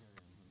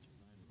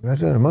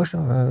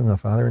 Emotional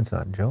father and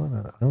son, Joe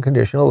and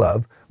unconditional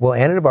love. Will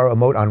Anna Navarro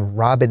emote on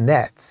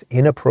Robinette's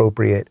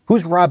inappropriate?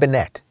 Who's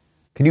Robinette?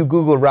 Can you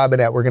Google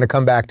Robinette? We're going to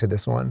come back to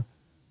this one.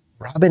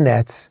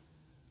 Robinette's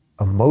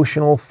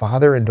emotional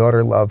father and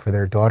daughter love for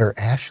their daughter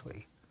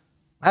Ashley.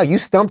 Wow, you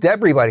stumped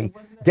everybody.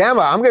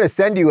 Gamma, I'm going to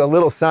send you a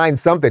little sign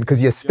something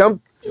because you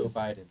stumped. Joe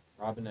Biden.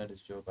 Robinette is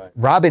Joe Biden.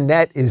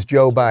 Robinette is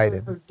Joe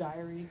Biden. Her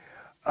diary.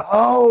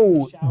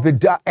 Oh,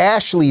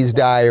 Ashley's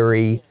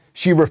diary.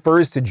 She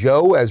refers to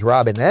Joe as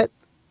Robinette?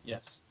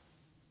 Yes.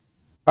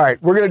 All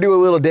right, we're going to do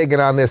a little digging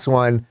on this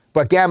one.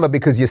 But Gamma,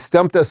 because you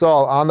stumped us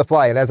all on the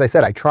fly, and as I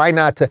said, I try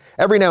not to,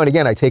 every now and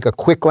again, I take a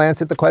quick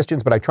glance at the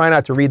questions, but I try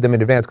not to read them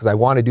in advance because I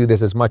want to do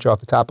this as much off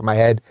the top of my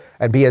head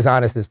and be as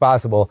honest as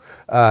possible.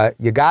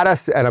 You got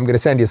us, and I'm going to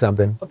send you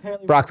something.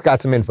 Apparently, Brock's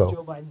got some info.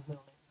 Joe Biden's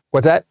middle name.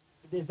 What's that?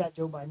 Is that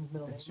Joe Biden's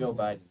middle name? It's Joe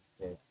Biden.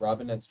 Dave.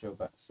 Robinette's Joe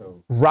Biden.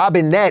 So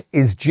Robinette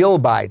is Jill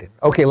Biden.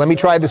 Okay, let me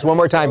try this one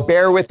more time.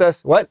 Bear with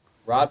us. What?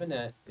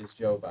 Robinette is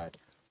Joe Biden.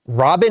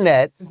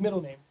 Robinette It's his middle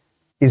name.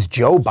 is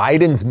Joe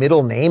Biden's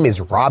middle name is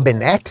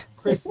Robinette?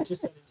 Chris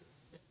just said it to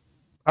you.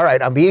 All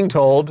right, I'm being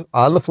told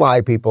on the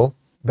fly, people,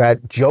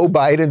 that Joe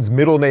Biden's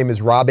middle name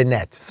is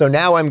Robinette. So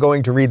now I'm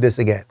going to read this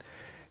again.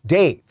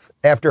 Dave,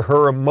 after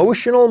her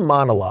emotional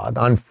monologue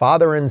on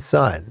father and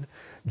son,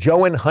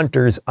 Joe and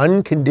Hunter's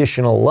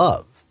unconditional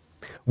love,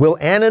 will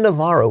Anna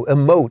Navarro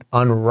emote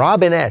on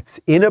Robinette's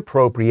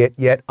inappropriate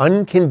yet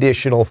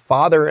unconditional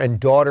father and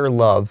daughter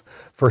love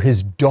for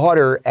his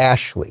daughter,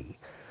 Ashley?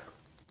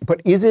 But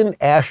isn't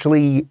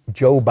Ashley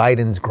Joe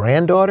Biden's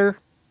granddaughter?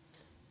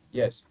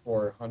 Yes,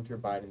 for Hunter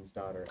Biden's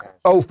daughter, Ashley.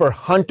 Oh, for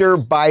Hunter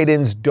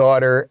Biden's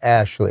daughter,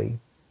 Ashley.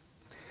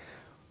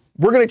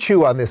 We're going to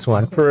chew on this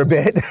one for a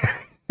bit.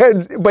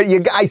 But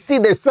I see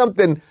there's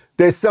something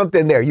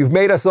there. You've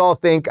made us all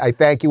think. I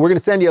thank you. We're going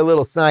to send you a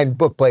little signed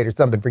bookplate or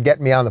something for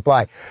getting me on the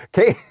fly.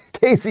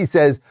 Casey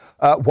says,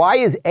 why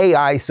is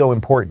AI so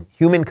important?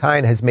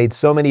 Humankind has made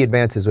so many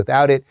advances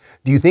without it.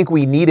 Do you think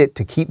we need it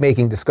to keep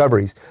making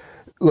discoveries?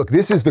 Look,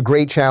 this is the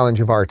great challenge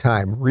of our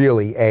time,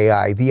 really,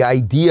 AI. The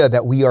idea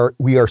that we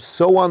are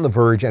so on the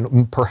verge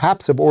and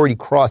perhaps have already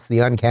crossed the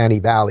uncanny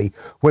valley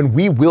when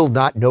we will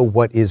not know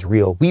what is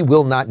real. We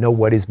will not know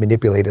what is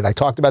manipulated. I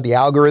talked about the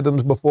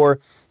algorithms before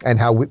and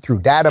how through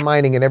data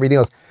mining and everything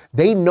else,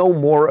 they know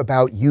more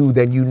about you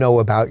than you know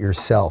about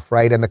yourself,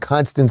 right? And the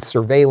constant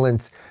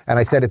surveillance. And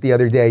I said it the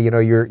other day,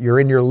 you're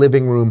in your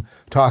living room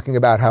talking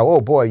about how,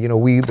 oh boy,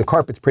 the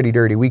carpet's pretty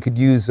dirty. We could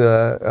use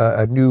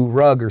a new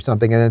rug or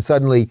something. And then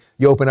suddenly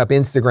you open up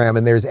Instagram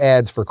and there's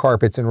ads for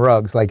carpets and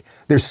rugs. Like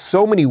there's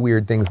so many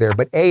weird things there.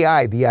 But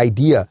AI, the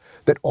idea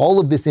that all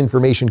of this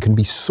information can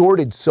be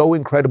sorted so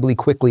incredibly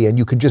quickly and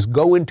you could just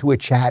go into a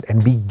chat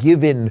and be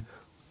given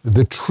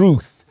the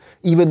truth.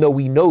 Even though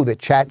we know that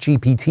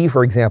ChatGPT,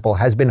 for example,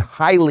 has been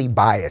highly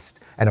biased.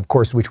 And of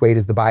course, which way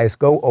does the bias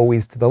go?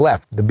 Always to the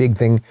left. The big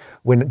thing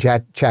when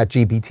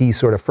ChatGPT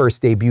sort of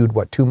first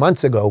debuted, 2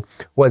 months ago,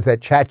 was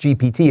that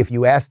ChatGPT, if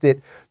you asked it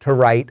to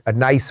write a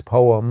nice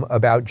poem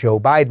about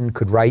Joe Biden,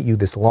 could write you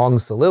this long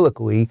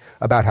soliloquy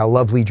about how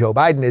lovely Joe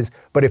Biden is.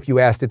 But if you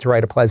asked it to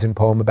write a pleasant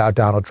poem about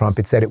Donald Trump,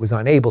 it said it was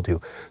unable to.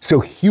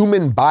 So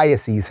human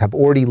biases have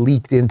already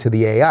leaked into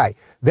the AI.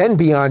 Then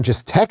beyond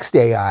just text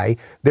AI,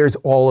 there's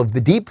all of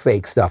the deep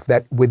fake stuff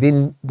that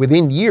within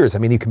years, I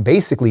mean, you can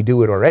basically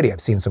do it already.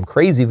 I've seen some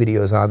crazy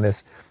videos on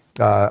this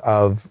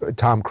of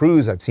Tom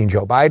Cruise. I've seen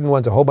Joe Biden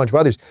ones, a whole bunch of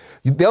others.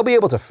 They'll be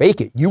able to fake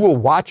it. You will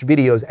watch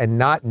videos and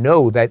not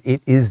know that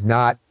it is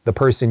not the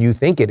person you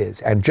think it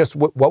is. And just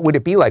what would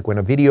it be like when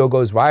a video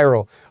goes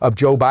viral of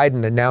Joe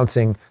Biden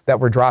announcing that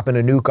we're dropping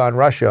a nuke on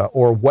Russia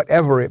or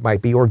whatever it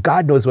might be, or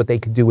God knows what they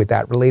could do with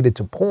that, related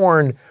to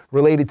porn,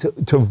 related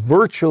to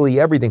virtually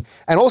everything.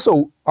 And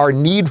also our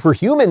need for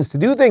humans to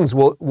do things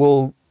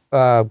will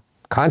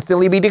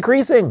constantly be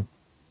decreasing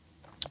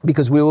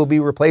because we will be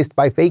replaced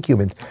by fake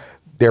humans.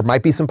 There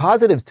might be some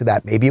positives to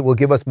that. Maybe it will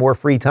give us more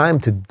free time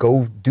to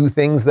go do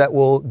things that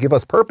will give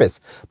us purpose.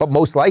 But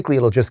most likely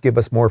it'll just give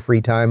us more free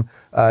time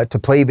to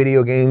play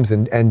video games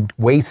and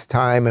waste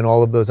time and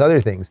all of those other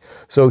things.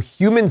 So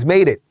humans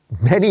made it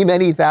many,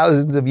 many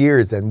thousands of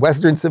years, and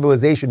Western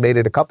civilization made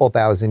it a couple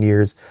thousand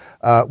years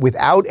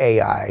without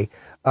AI.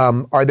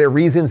 Are there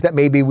reasons that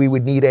maybe we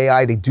would need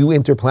AI to do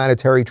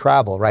interplanetary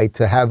travel, right?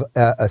 To have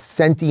a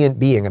sentient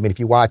being. I mean, if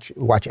you watch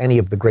any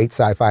of the great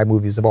sci-fi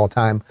movies of all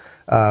time,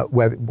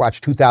 watch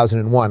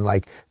 2001,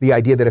 like the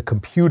idea that a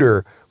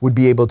computer would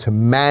be able to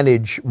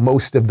manage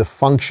most of the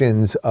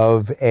functions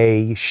of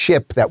a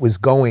ship that was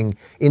going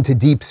into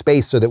deep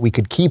space so that we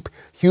could keep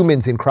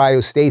humans in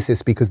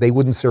cryostasis because they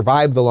wouldn't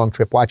survive the long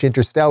trip. Watch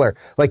Interstellar.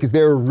 Like, is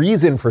there a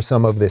reason for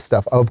some of this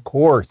stuff? Of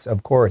course,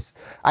 of course.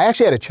 I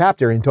actually had a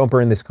chapter in Don't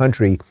Burn This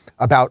Country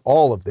about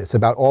all of this,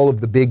 about all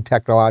of the big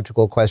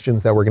technological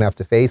questions that we're going to have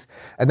to face.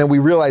 And then we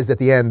realized at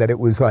the end that it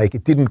was like,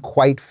 it didn't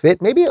quite fit.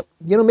 Maybe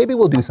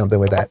we'll do something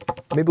with that.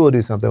 Maybe we'll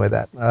do something with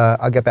that.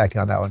 I'll get back to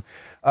you on that one.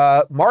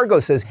 Margot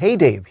says, hey,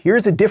 Dave,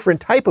 here's a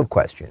different type of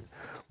question.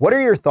 What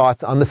are your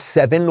thoughts on the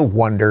 7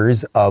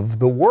 wonders of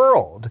the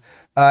world?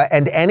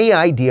 And any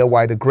idea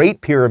why the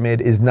Great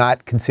Pyramid is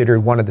not considered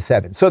one of the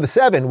 7? So the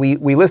 7,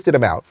 we listed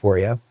them out for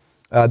you.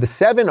 The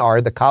 7 are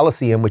the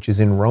Colosseum, which is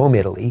in Rome,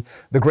 Italy,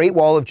 the Great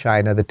Wall of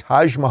China, the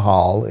Taj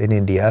Mahal in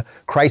India,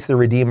 Christ the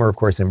Redeemer, of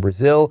course, in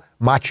Brazil,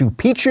 Machu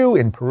Picchu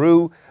in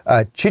Peru,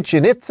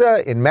 Chichen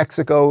Itza in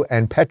Mexico,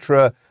 and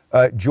Petra,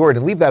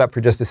 Jordan. Leave that up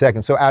for just a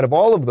second. So out of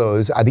all of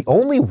those, the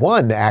only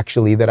one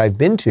actually that I've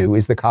been to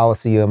is the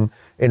Colosseum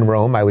in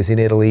Rome. I was in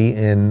Italy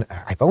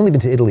I've only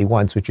been to Italy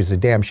once, which is a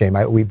damn shame.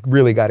 We've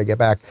really got to get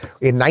back.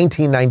 In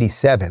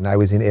 1997, I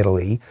was in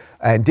Italy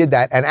and did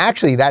that. And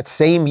actually that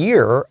same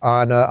year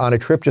on a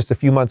trip just a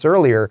few months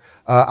earlier,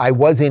 I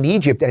was in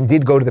Egypt and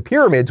did go to the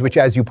pyramids, which,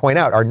 as you point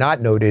out, are not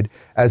noted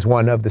as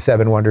one of the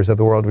 7 wonders of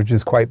the world, which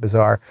is quite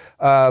bizarre.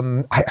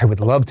 I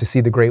would love to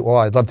see the Great Wall.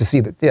 I'd love to see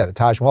the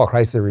Taj Mahal,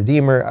 Christ the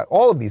Redeemer.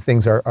 All of these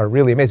things are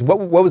really amazing.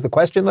 What was the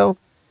question, though?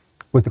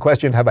 Was the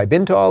question, have I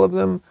been to all of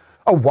them?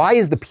 Oh, why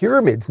is the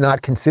pyramids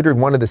not considered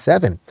one of the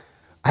 7?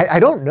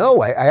 I don't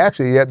know. I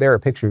actually, there are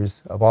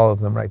pictures of all of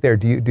them right there.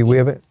 Do we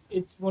have it?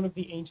 It's one of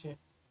the ancient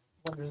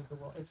wonders of the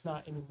world. It's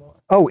not anymore.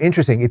 Oh,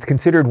 interesting. It's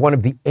considered one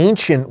of the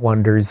ancient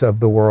wonders of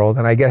the world,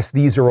 and I guess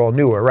these are all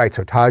newer, right?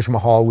 So Taj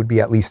Mahal would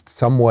be at least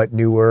somewhat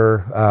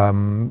newer.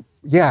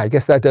 Yeah, I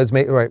guess that does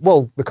make, right.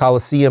 Well, the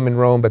Colosseum in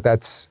Rome, but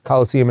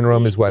Colosseum in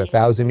Rome is what,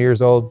 1,000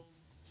 years old?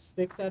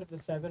 6 out of the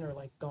 7 are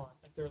like gone.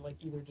 Like they're like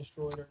either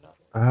destroyed or not.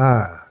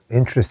 Ah,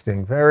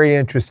 interesting. Very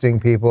interesting,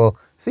 people.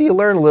 So you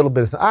learn a little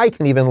bit. I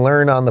can even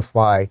learn on the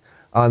fly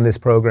on this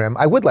program.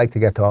 I would like to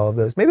get to all of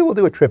those. Maybe we'll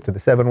do a trip to the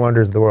 7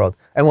 wonders of the world,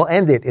 and we'll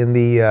end it in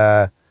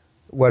the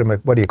what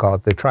do you call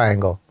it? The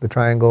triangle,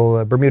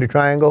 Bermuda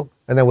Triangle,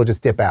 and then we'll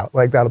just dip out.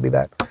 Like that'll be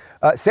that.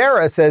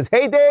 Sarah says,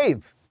 "Hey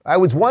Dave, I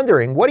was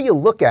wondering, what do you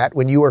look at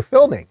when you are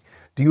filming?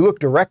 Do you look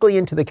directly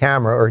into the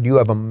camera, or do you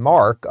have a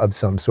mark of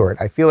some sort?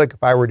 I feel like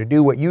if I were to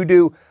do what you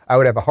do, I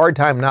would have a hard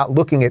time not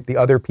looking at the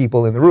other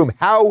people in the room.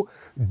 How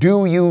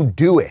do you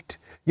do it?"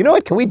 You know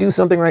what? Can we do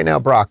something right now,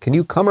 Brock? Can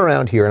you come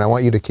around here,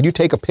 and can you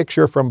take a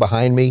picture from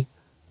behind me?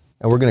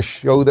 And we're going to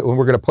show that, we're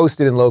going to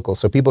post it in local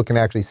so people can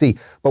actually see.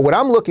 But what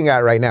I'm looking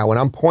at right now, when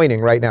I'm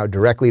pointing right now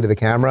directly to the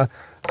camera,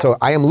 so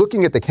I am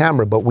looking at the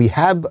camera, but we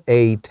have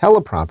a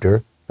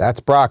teleprompter. That's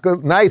Brock.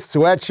 Nice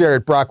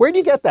sweatshirt, Brock. Where'd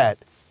you get that?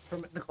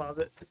 From the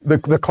closet.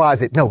 The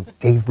closet. No,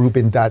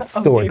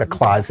 DaveRubin.store. The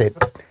closet.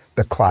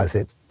 The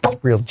closet.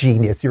 Real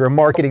genius. You're a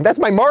marketing. That's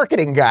my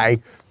marketing guy.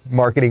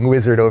 Marketing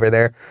wizard over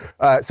there.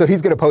 So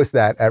he's going to post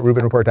that at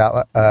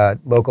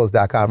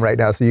RubinReport.locals.com right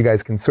now so you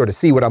guys can sort of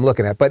see what I'm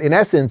looking at. But in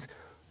essence,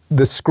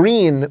 the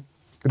screen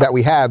that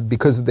we have,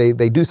 because they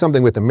do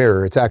something with the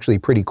mirror, it's actually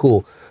pretty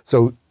cool.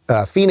 So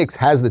Phoenix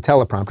has the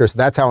teleprompter, so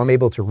that's how I'm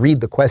able to read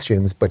the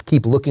questions, but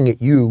keep looking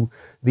at you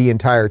the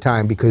entire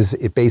time, because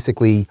it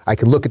basically, I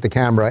can look at the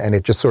camera and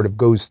it just sort of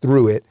goes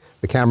through it.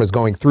 The camera's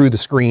going through the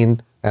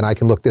screen and I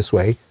can look this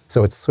way.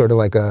 So it's sort of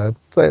like I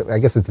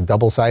guess it's a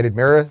double-sided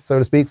mirror, so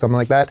to speak, something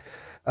like that.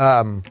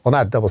 Well,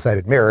 not a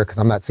double-sided mirror, because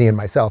I'm not seeing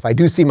myself. I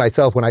do see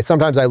myself when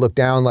sometimes I look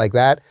down like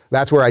that.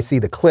 That's where I see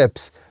the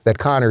clips that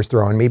Connor's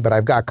throwing me. But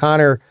I've got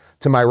Connor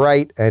to my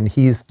right, and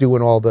he's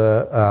doing all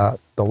the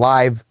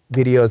live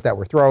videos that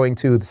we're throwing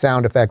to, the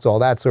sound effects, all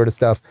that sort of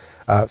stuff.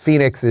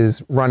 Phoenix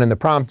is running the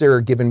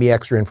prompter, giving me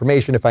extra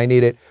information if I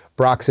need it.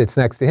 Brock sits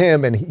next to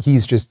him, and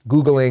he's just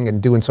Googling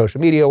and doing social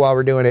media while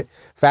we're doing it,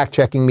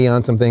 fact-checking me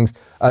on some things.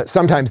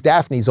 Sometimes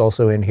Daphne's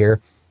also in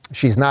here.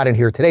 She's not in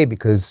here today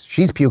because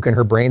she's puking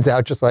her brains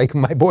out just like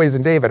my boys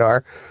and David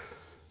are.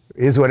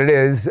 Is what it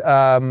is.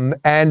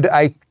 And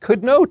I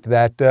could note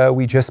that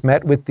we just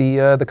met with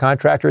the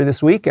contractor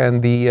this week,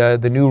 and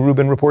the new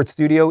Rubin Report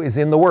studio is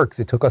in the works.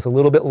 It took us a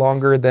little bit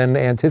longer than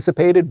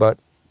anticipated, but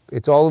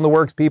it's all in the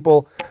works,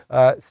 people.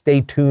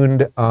 Stay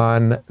tuned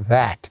on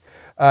that.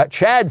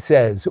 Chad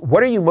says,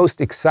 what are you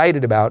most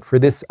excited about for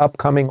this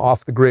upcoming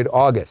Off the Grid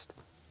August?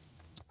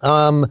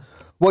 Well,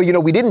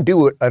 we didn't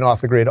do an Off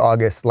the Grid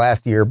August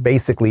last year,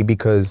 basically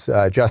because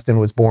Justin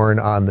was born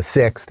on the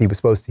 6th.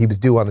 He was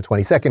due on the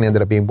 22nd,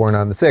 ended up being born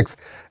on the 6th.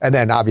 And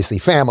then obviously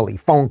family,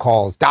 phone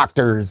calls,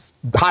 doctors,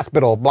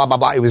 hospital, blah, blah,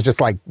 blah. It was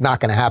just like not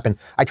going to happen.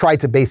 I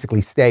tried to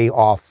basically stay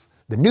off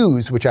the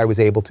news, which I was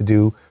able to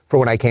do for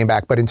when I came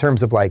back. But in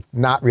terms of like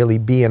not really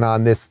being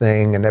on this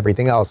thing and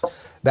everything else,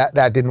 that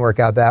didn't work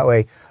out that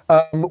way.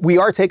 We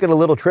are taking a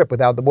little trip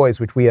without the boys,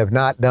 which we have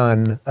not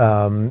done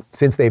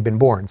since they've been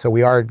born. So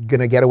we are going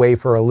to get away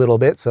for a little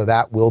bit. So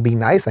that will be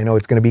nice. I know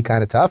it's going to be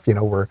kind of tough.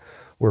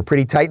 We're a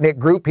pretty tight-knit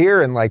group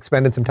here, and like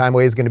spending some time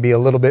away is going to be a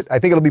little bit, I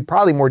think it'll be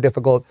probably more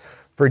difficult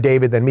for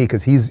David than me,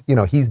 because he's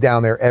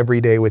down there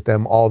every day with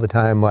them all the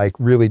time, like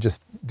really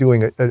just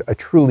doing a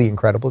truly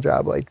incredible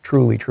job, like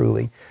truly,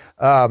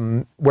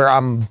 where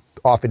I'm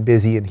often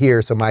busy in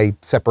here. So my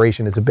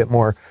separation is a bit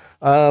more.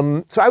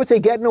 So I would say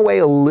getting away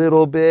a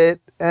little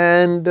bit.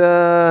 And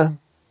that's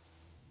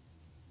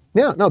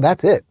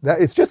it.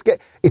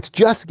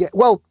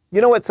 Well, you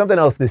know what? Something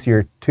else this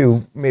year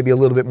too, maybe a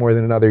little bit more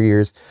than in other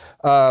years.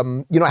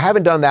 I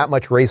haven't done that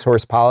much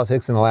racehorse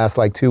politics in the last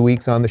 2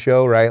 weeks on the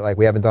show, right? Like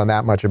we haven't done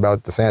that much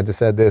about DeSantis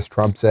said this,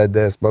 Trump said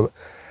this, but.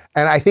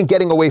 And I think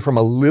getting away from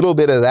a little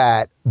bit of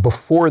that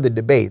before the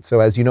debate. So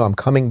as you know, I'm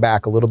coming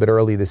back a little bit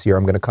early this year.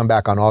 I'm going to come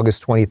back on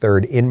August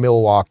 23rd in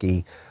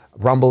Milwaukee.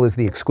 Rumble is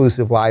the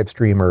exclusive live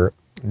streamer.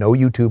 No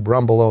YouTube,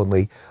 Rumble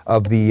only,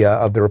 of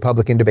the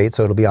Republican debate.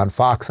 So it'll be on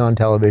Fox on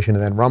television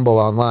and then Rumble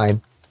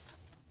online.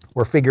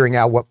 We're figuring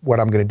out what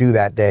I'm going to do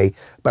that day,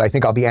 but I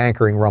think I'll be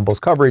anchoring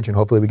Rumble's coverage, and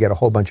hopefully we get a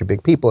whole bunch of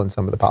big people and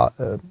some of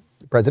the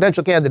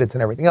presidential candidates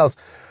and everything else.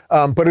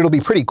 But it'll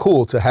be pretty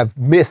cool to have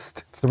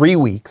missed 3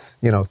 weeks,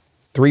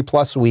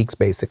 3+ weeks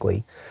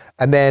basically,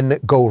 and then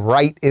go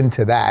right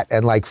into that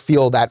and like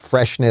feel that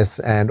freshness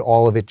and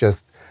all of it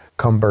just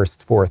come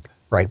burst forth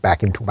right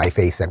back into my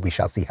face, and we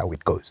shall see how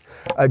it goes.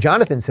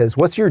 Jonathan says,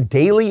 what's your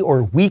daily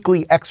or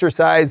weekly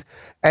exercise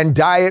and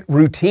diet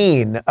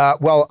routine?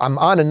 Well, I'm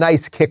on a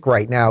nice kick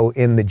right now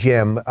in the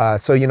gym.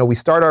 So, we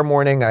start our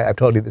morning. I've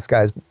told you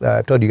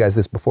guys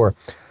this before.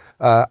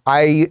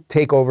 I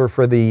take over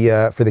for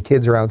the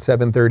kids around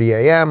 7:30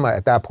 a.m.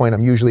 At that point,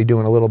 I'm usually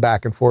doing a little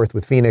back and forth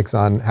with Phoenix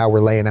on how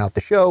we're laying out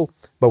the show,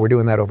 but we're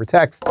doing that over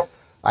text.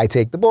 I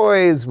take the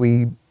boys,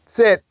 we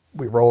sit,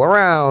 we roll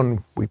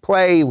around, we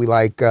play.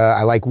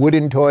 I like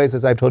wooden toys,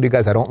 as I've told you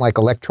guys. I don't like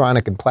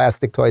electronic and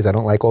plastic toys. I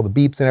don't like all the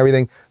beeps and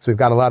everything. So we've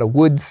got a lot of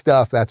wood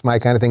stuff. That's my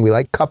kind of thing. We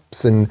like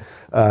cups and,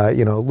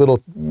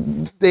 little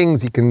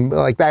things you can,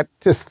 like that,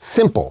 just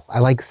simple. I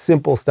like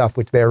simple stuff,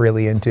 which they're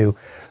really into.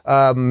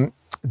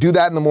 Do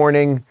that in the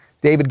morning.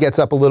 David gets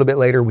up a little bit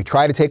later. We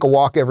try to take a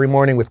walk every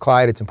morning with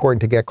Clyde. It's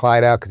important to get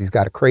Clyde out because he's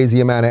got a crazy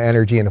amount of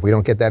energy. And if we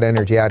don't get that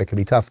energy out, it can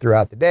be tough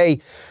throughout the day.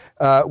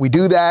 We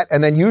do that,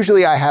 and then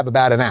usually I have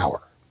about an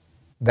hour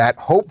that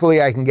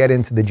hopefully I can get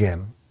into the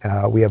gym.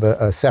 We have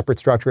a separate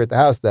structure at the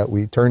house that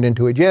we turned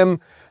into a gym,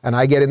 and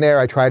I get in there.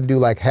 I try to do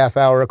like half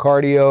hour of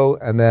cardio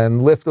and then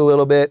lift a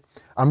little bit.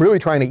 I'm really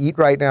trying to eat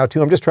right now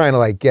too. I'm just trying to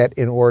like get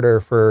in order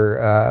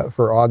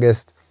for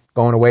August,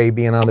 going away,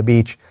 being on the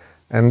beach.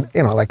 And,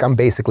 I'm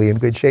basically in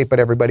good shape, but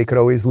everybody could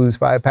always lose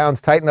 5 pounds,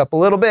 tighten up a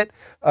little bit.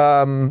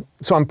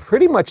 So I'm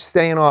pretty much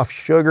staying off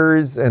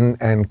sugars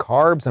and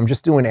carbs. I'm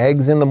just doing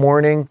eggs in the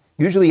morning,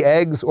 usually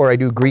eggs, or I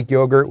do Greek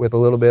yogurt with a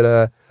little bit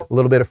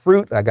of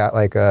fruit. I got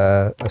like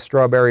a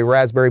strawberry,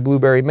 raspberry,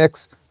 blueberry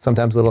mix,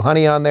 sometimes a little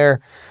honey on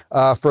there.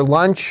 For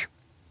lunch,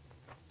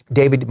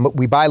 David,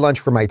 we buy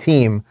lunch for my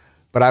team,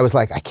 but I was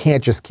like, I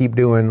can't just keep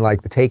doing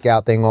like the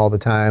takeout thing all the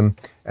time.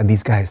 And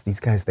these guys, they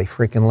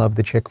freaking love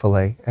the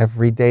Chick-fil-A.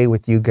 Every day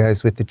with you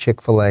guys with the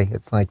Chick-fil-A.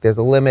 It's like there's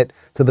a limit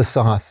to the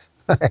sauce.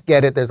 I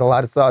get it. There's a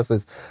lot of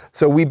sauces.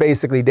 So we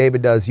basically,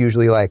 David does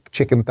usually like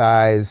chicken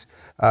thighs,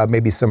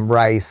 maybe some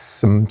rice,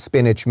 some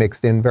spinach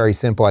mixed in, very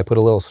simple. I put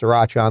a little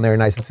sriracha on there,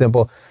 nice and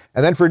simple.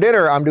 And then for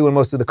dinner, I'm doing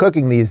most of the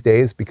cooking these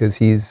days because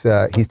he's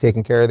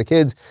taking care of the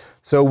kids.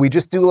 So we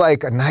just do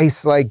like a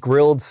nice like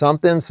grilled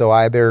something. So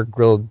either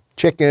grilled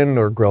chicken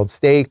or grilled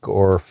steak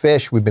or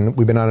fish. We've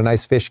been on a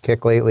nice fish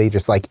kick lately.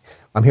 Just like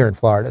I'm here in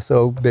Florida,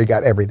 so they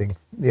got everything.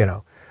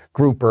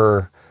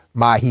 Grouper,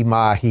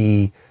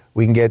 mahi.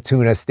 We can get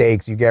tuna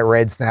steaks. You get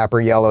red snapper,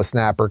 yellow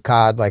snapper,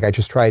 cod. Like I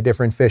just try a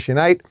different fish a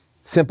night.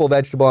 Simple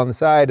vegetable on the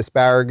side,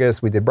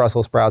 asparagus. We did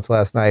Brussels sprouts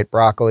last night,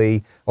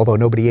 broccoli. Although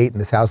nobody ate in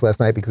this house last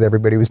night because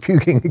everybody was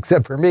puking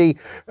except for me.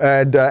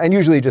 And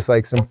usually just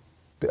like some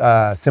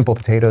simple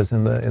potatoes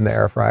in the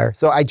air fryer.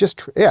 So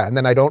and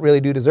then I don't really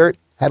do dessert.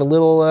 Had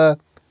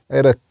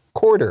a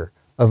quarter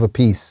of a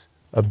piece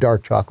of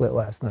dark chocolate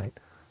last night.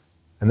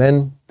 And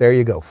then there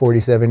you go,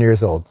 47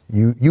 years old.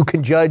 You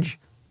can judge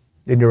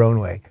in your own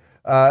way.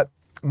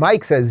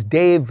 Mike says,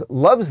 Dave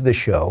loves the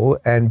show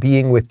and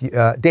being with you.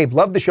 Dave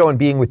loved the show and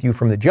being with you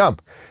from the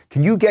jump.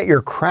 Can you get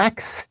your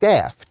crack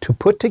staff to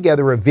put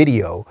together a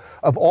video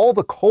of all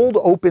the cold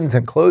opens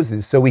and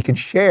closes so we can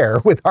share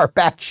with our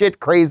batshit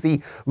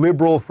crazy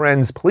liberal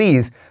friends,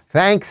 please?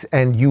 Thanks,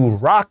 and you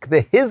rock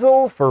the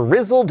hizzle for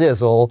rizzle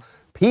dizzle.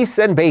 Peace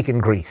and bacon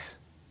grease.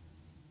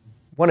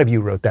 One of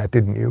you wrote that,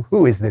 didn't you?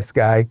 Who is this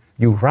guy?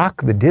 You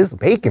rock the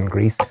bacon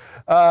grease.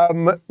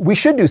 We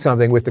should do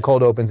something with the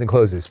cold opens and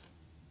closes.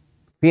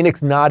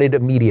 Phoenix nodded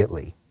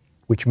immediately,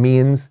 which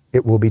means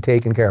it will be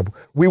taken care of.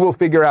 We will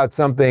figure out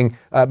something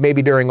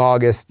maybe during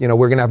August. We're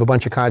going to have a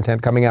bunch of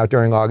content coming out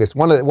during August.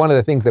 One of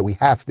the things that we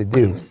have to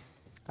do,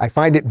 I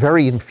find it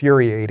very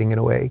infuriating in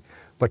a way,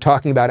 but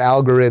talking about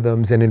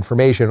algorithms and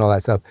information and all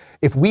that stuff,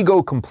 if we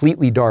go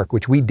completely dark,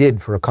 which we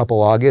did for a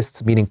couple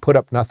Augusts, meaning put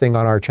up nothing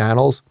on our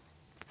channels,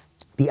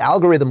 the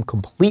algorithm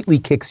completely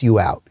kicks you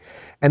out.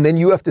 And then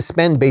you have to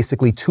spend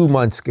basically 2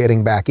 months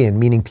getting back in,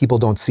 meaning people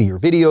don't see your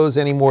videos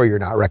anymore, you're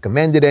not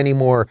recommended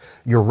anymore,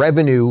 your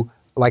revenue,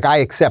 like I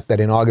accept that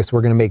in August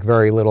we're gonna make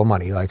very little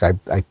money. Like I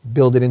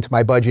build it into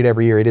my budget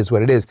every year, it is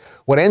what it is.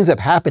 What ends up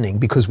happening,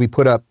 because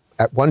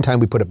at one time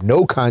we put up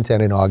no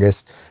content in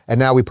August, and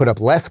now we put up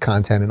less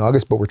content in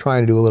August, but we're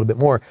trying to do a little bit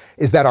more,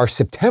 is that our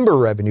September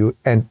revenue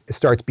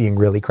starts being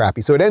really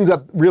crappy. So it ends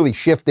up really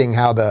shifting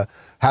how the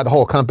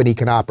whole company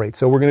can operate.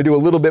 So we're gonna do a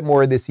little bit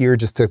more this year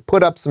just to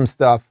put up some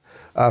stuff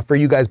for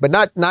you guys, but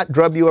not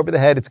drub you over the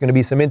head. It's gonna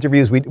be some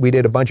interviews. We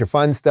did a bunch of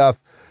fun stuff.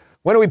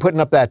 When are we putting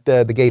up that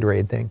the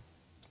Gatorade thing?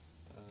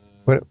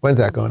 When's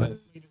that going on?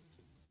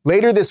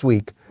 Later this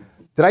week.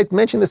 Did I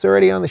mention this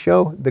already on the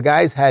show? The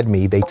guys had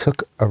me. They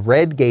took a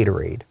red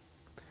Gatorade,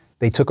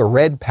 they took a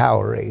red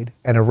Powerade,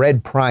 and a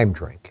red Prime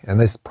drink. And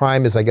this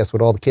Prime is, I guess,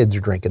 what all the kids are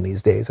drinking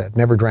these days. I've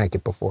never drank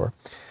it before.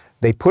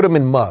 They put them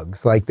in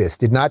mugs like this,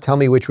 did not tell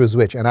me which was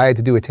which, and I had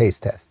to do a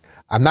taste test.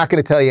 I'm not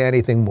going to tell you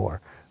anything more,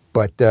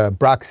 but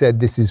Brock said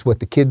this is what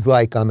the kids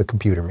like on the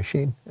computer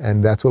machine,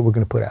 and that's what we're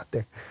going to put out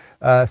there.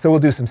 So we'll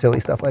do some silly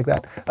stuff like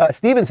that.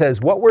 Steven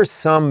says, what were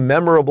some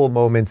memorable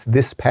moments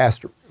this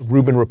past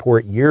Rubin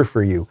Report year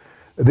for you?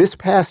 This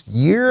past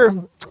year,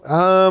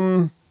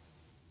 I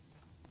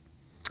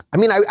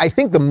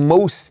think the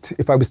most,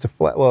 if I was to,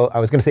 I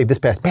was going to say this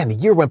past, man, the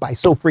year went by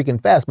so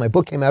freaking fast. My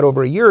book came out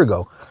over a year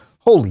ago.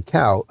 Holy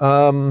cow.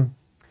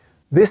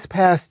 This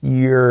past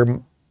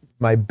year,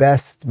 my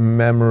best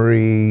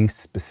memory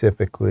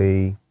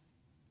specifically,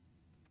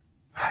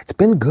 it's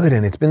been good,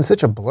 and it's been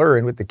such a blur.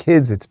 And with the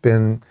kids, it's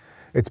been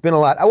a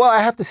lot. Well,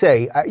 I have to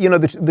say,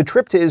 the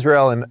trip to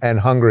Israel and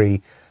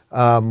Hungary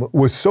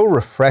was so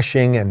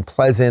refreshing and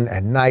pleasant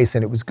and nice,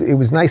 and it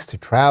was nice to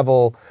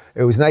travel.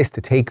 It was nice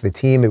to take the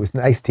team. It was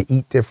nice to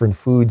eat different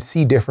foods,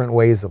 see different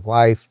ways of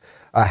life,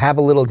 have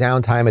a little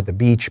downtime at the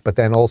beach. But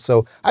then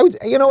also,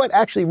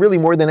 actually, really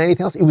more than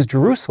anything else, it was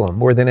Jerusalem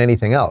more than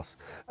anything else.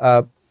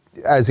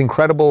 As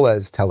incredible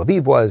as Tel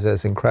Aviv was,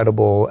 as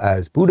incredible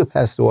as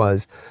Budapest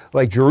was,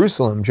 like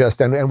Jerusalem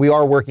and we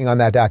are working on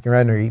that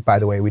documentary, by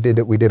the way. We did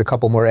a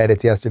couple more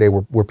edits yesterday.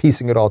 We're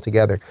piecing it all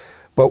together.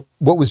 But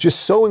what was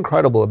just so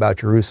incredible about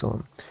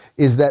Jerusalem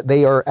is that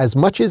they are, as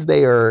much as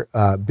they are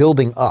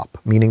building up,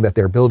 meaning that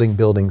they're building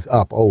buildings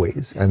up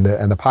always, and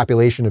the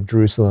population of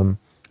Jerusalem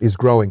is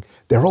growing,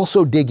 they're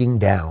also digging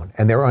down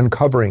and they're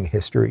uncovering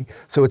history.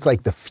 So it's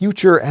like the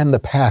future and the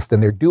past,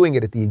 and they're doing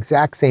it at the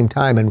exact same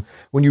time. And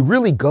when you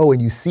really go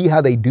and you see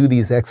how they do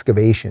these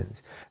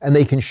excavations, and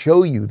they can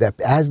show you that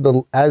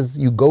as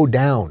you go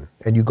down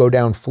and you go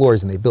down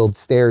floors, and they build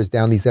stairs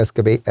down these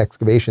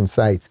excavation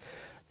sites,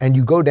 and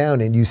you go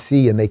down and you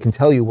see, and they can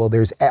tell you, well,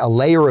 there's a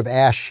layer of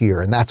ash here,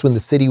 and that's when the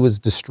city was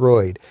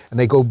destroyed. And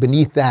they go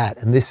beneath that,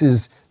 and this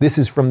is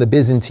from the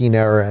Byzantine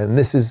era, and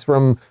this is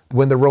from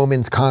when the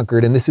Romans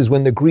conquered, and this is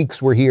when the Greeks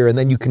were here. And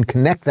then you can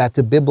connect that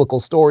to biblical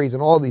stories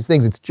and all these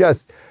things. It's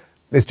just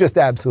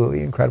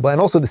absolutely incredible. And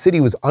also the city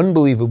was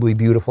unbelievably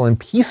beautiful and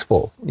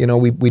peaceful.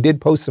 We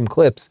did post some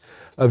clips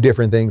of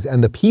different things,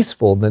 and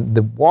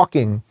the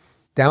walking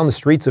down the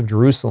streets of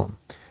Jerusalem,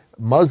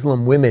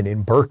 Muslim women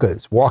in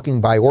burqas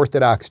walking by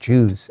Orthodox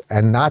Jews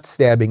and not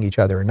stabbing each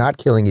other and not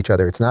killing each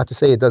other. It's not to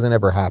say it doesn't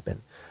ever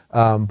happen,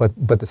 but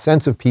the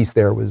sense of peace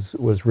there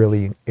was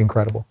really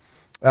incredible.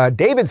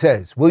 David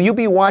says, will you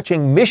be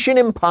watching Mission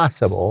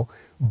Impossible,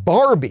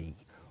 Barbie,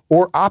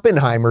 or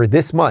Oppenheimer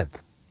this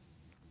month?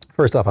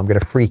 First off, I'm going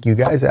to freak you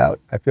guys out.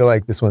 I feel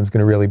like this one's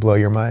going to really blow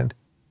your mind,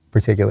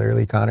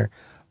 particularly Connor.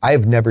 I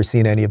have never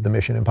seen any of the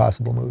Mission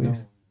Impossible movies.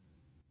 No.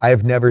 I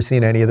have never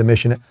seen any of the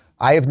Mission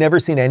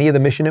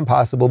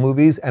Impossible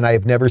movies, and I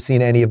have never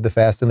seen any of the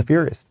Fast and the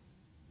Furious.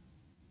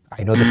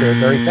 I know that they're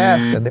very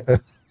fast,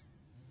 and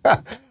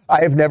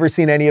I have never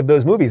seen any of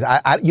those movies.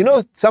 You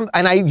know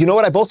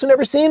what I've also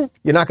never seen?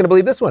 You're not going to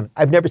believe this one.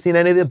 I've never seen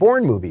any of the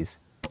Bourne movies.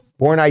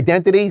 Bourne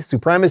Identity,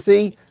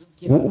 Supremacy.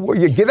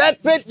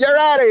 That's it. You're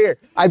out of here.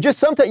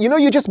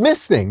 You just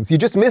miss things. You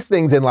just miss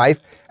things in life.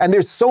 And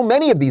there's so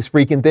many of these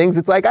freaking things.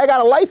 It's like, I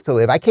got a life to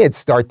live. I can't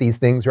start these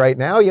things right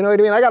now. You know what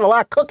I mean? I got a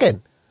lot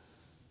cooking.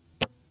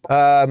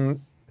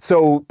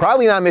 So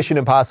probably not Mission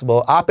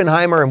Impossible.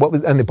 Oppenheimer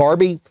and the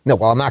Barbie. No,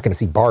 well, I'm not going to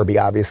see Barbie,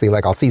 obviously.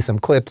 Like, I'll see some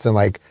clips, and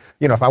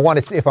if I want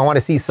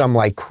to see some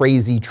like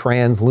crazy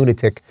trans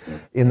lunatic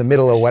in the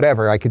middle of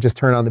whatever, I could just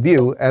turn on The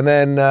View. And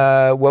then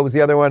what was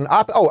the other one?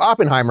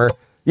 Oppenheimer.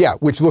 Yeah,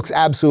 which looks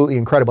absolutely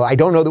incredible. I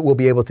don't know that we'll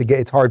be able to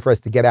it's hard for us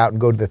to get out and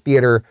go to the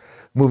theater,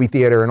 movie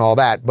theater and all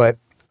that, but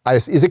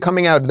is it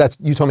coming out?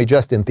 You told me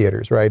just in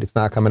theaters, right? It's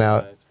not coming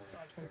out.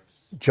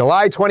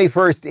 July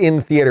 21st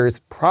in theaters,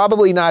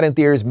 probably not in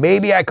theaters.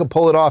 Maybe I could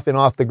pull it off in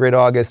Off the Grid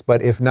August,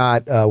 but if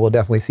not, we'll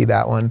definitely see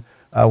that one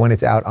when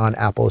it's out on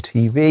Apple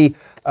TV.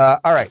 All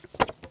right.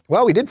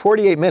 Well, we did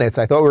 48 minutes.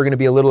 I thought we were going to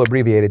be a little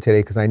abbreviated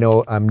today because I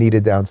know I'm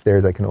needed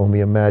downstairs. I can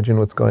only imagine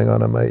what's going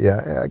on my,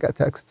 I got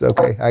texts.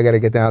 Okay, I got to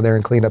get down there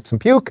and clean up some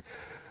puke,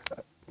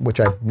 which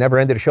I've never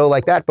ended a show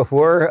like that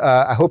before.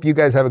 I hope you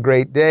guys have a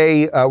great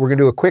day. We're going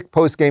to do a quick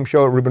post-game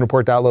show at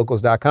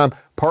RubinReport.locals.com.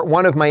 Part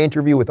 1 of my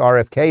interview with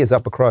RFK is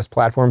up across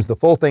platforms. The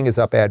full thing is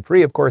up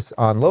ad-free, of course,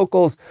 on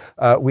Locals.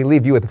 We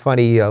leave you with a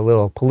funny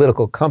little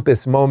political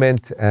compass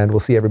moment, and we'll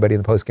see everybody in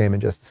the post-game in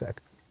just a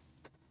sec.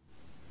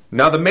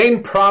 Now, the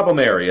main problem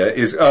area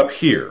is up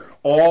here.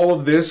 All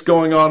of this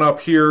going on up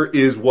here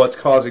is what's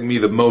causing me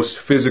the most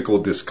physical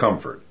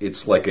discomfort.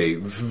 It's like a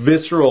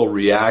visceral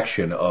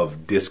reaction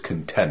of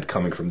discontent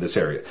coming from this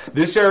area.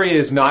 This area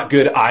is not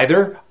good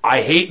either.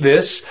 I hate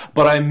this,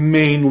 but I'm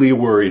mainly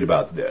worried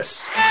about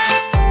this.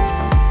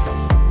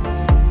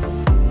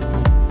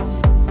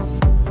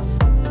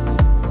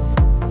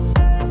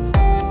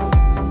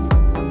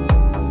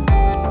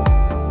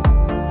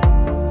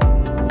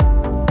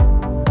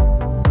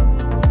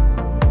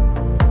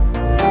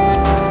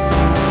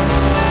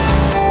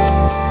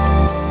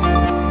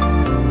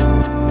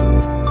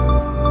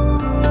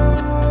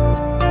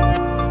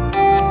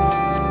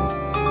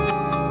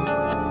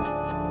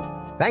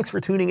 Thanks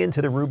for tuning in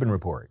to the Rubin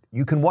Report.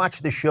 You can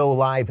watch the show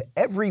live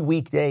every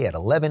weekday at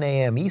 11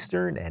 a.m.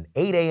 Eastern and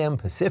 8 a.m.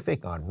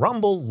 Pacific on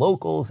Rumble,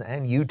 Locals,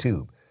 and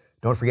YouTube.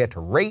 Don't forget to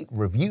rate,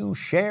 review,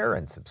 share,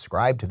 and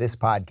subscribe to this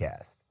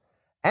podcast.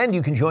 And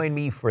you can join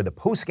me for the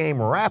post-game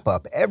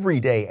wrap-up every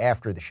day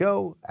after the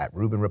show at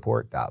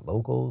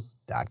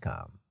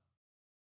RubinReport.locals.com.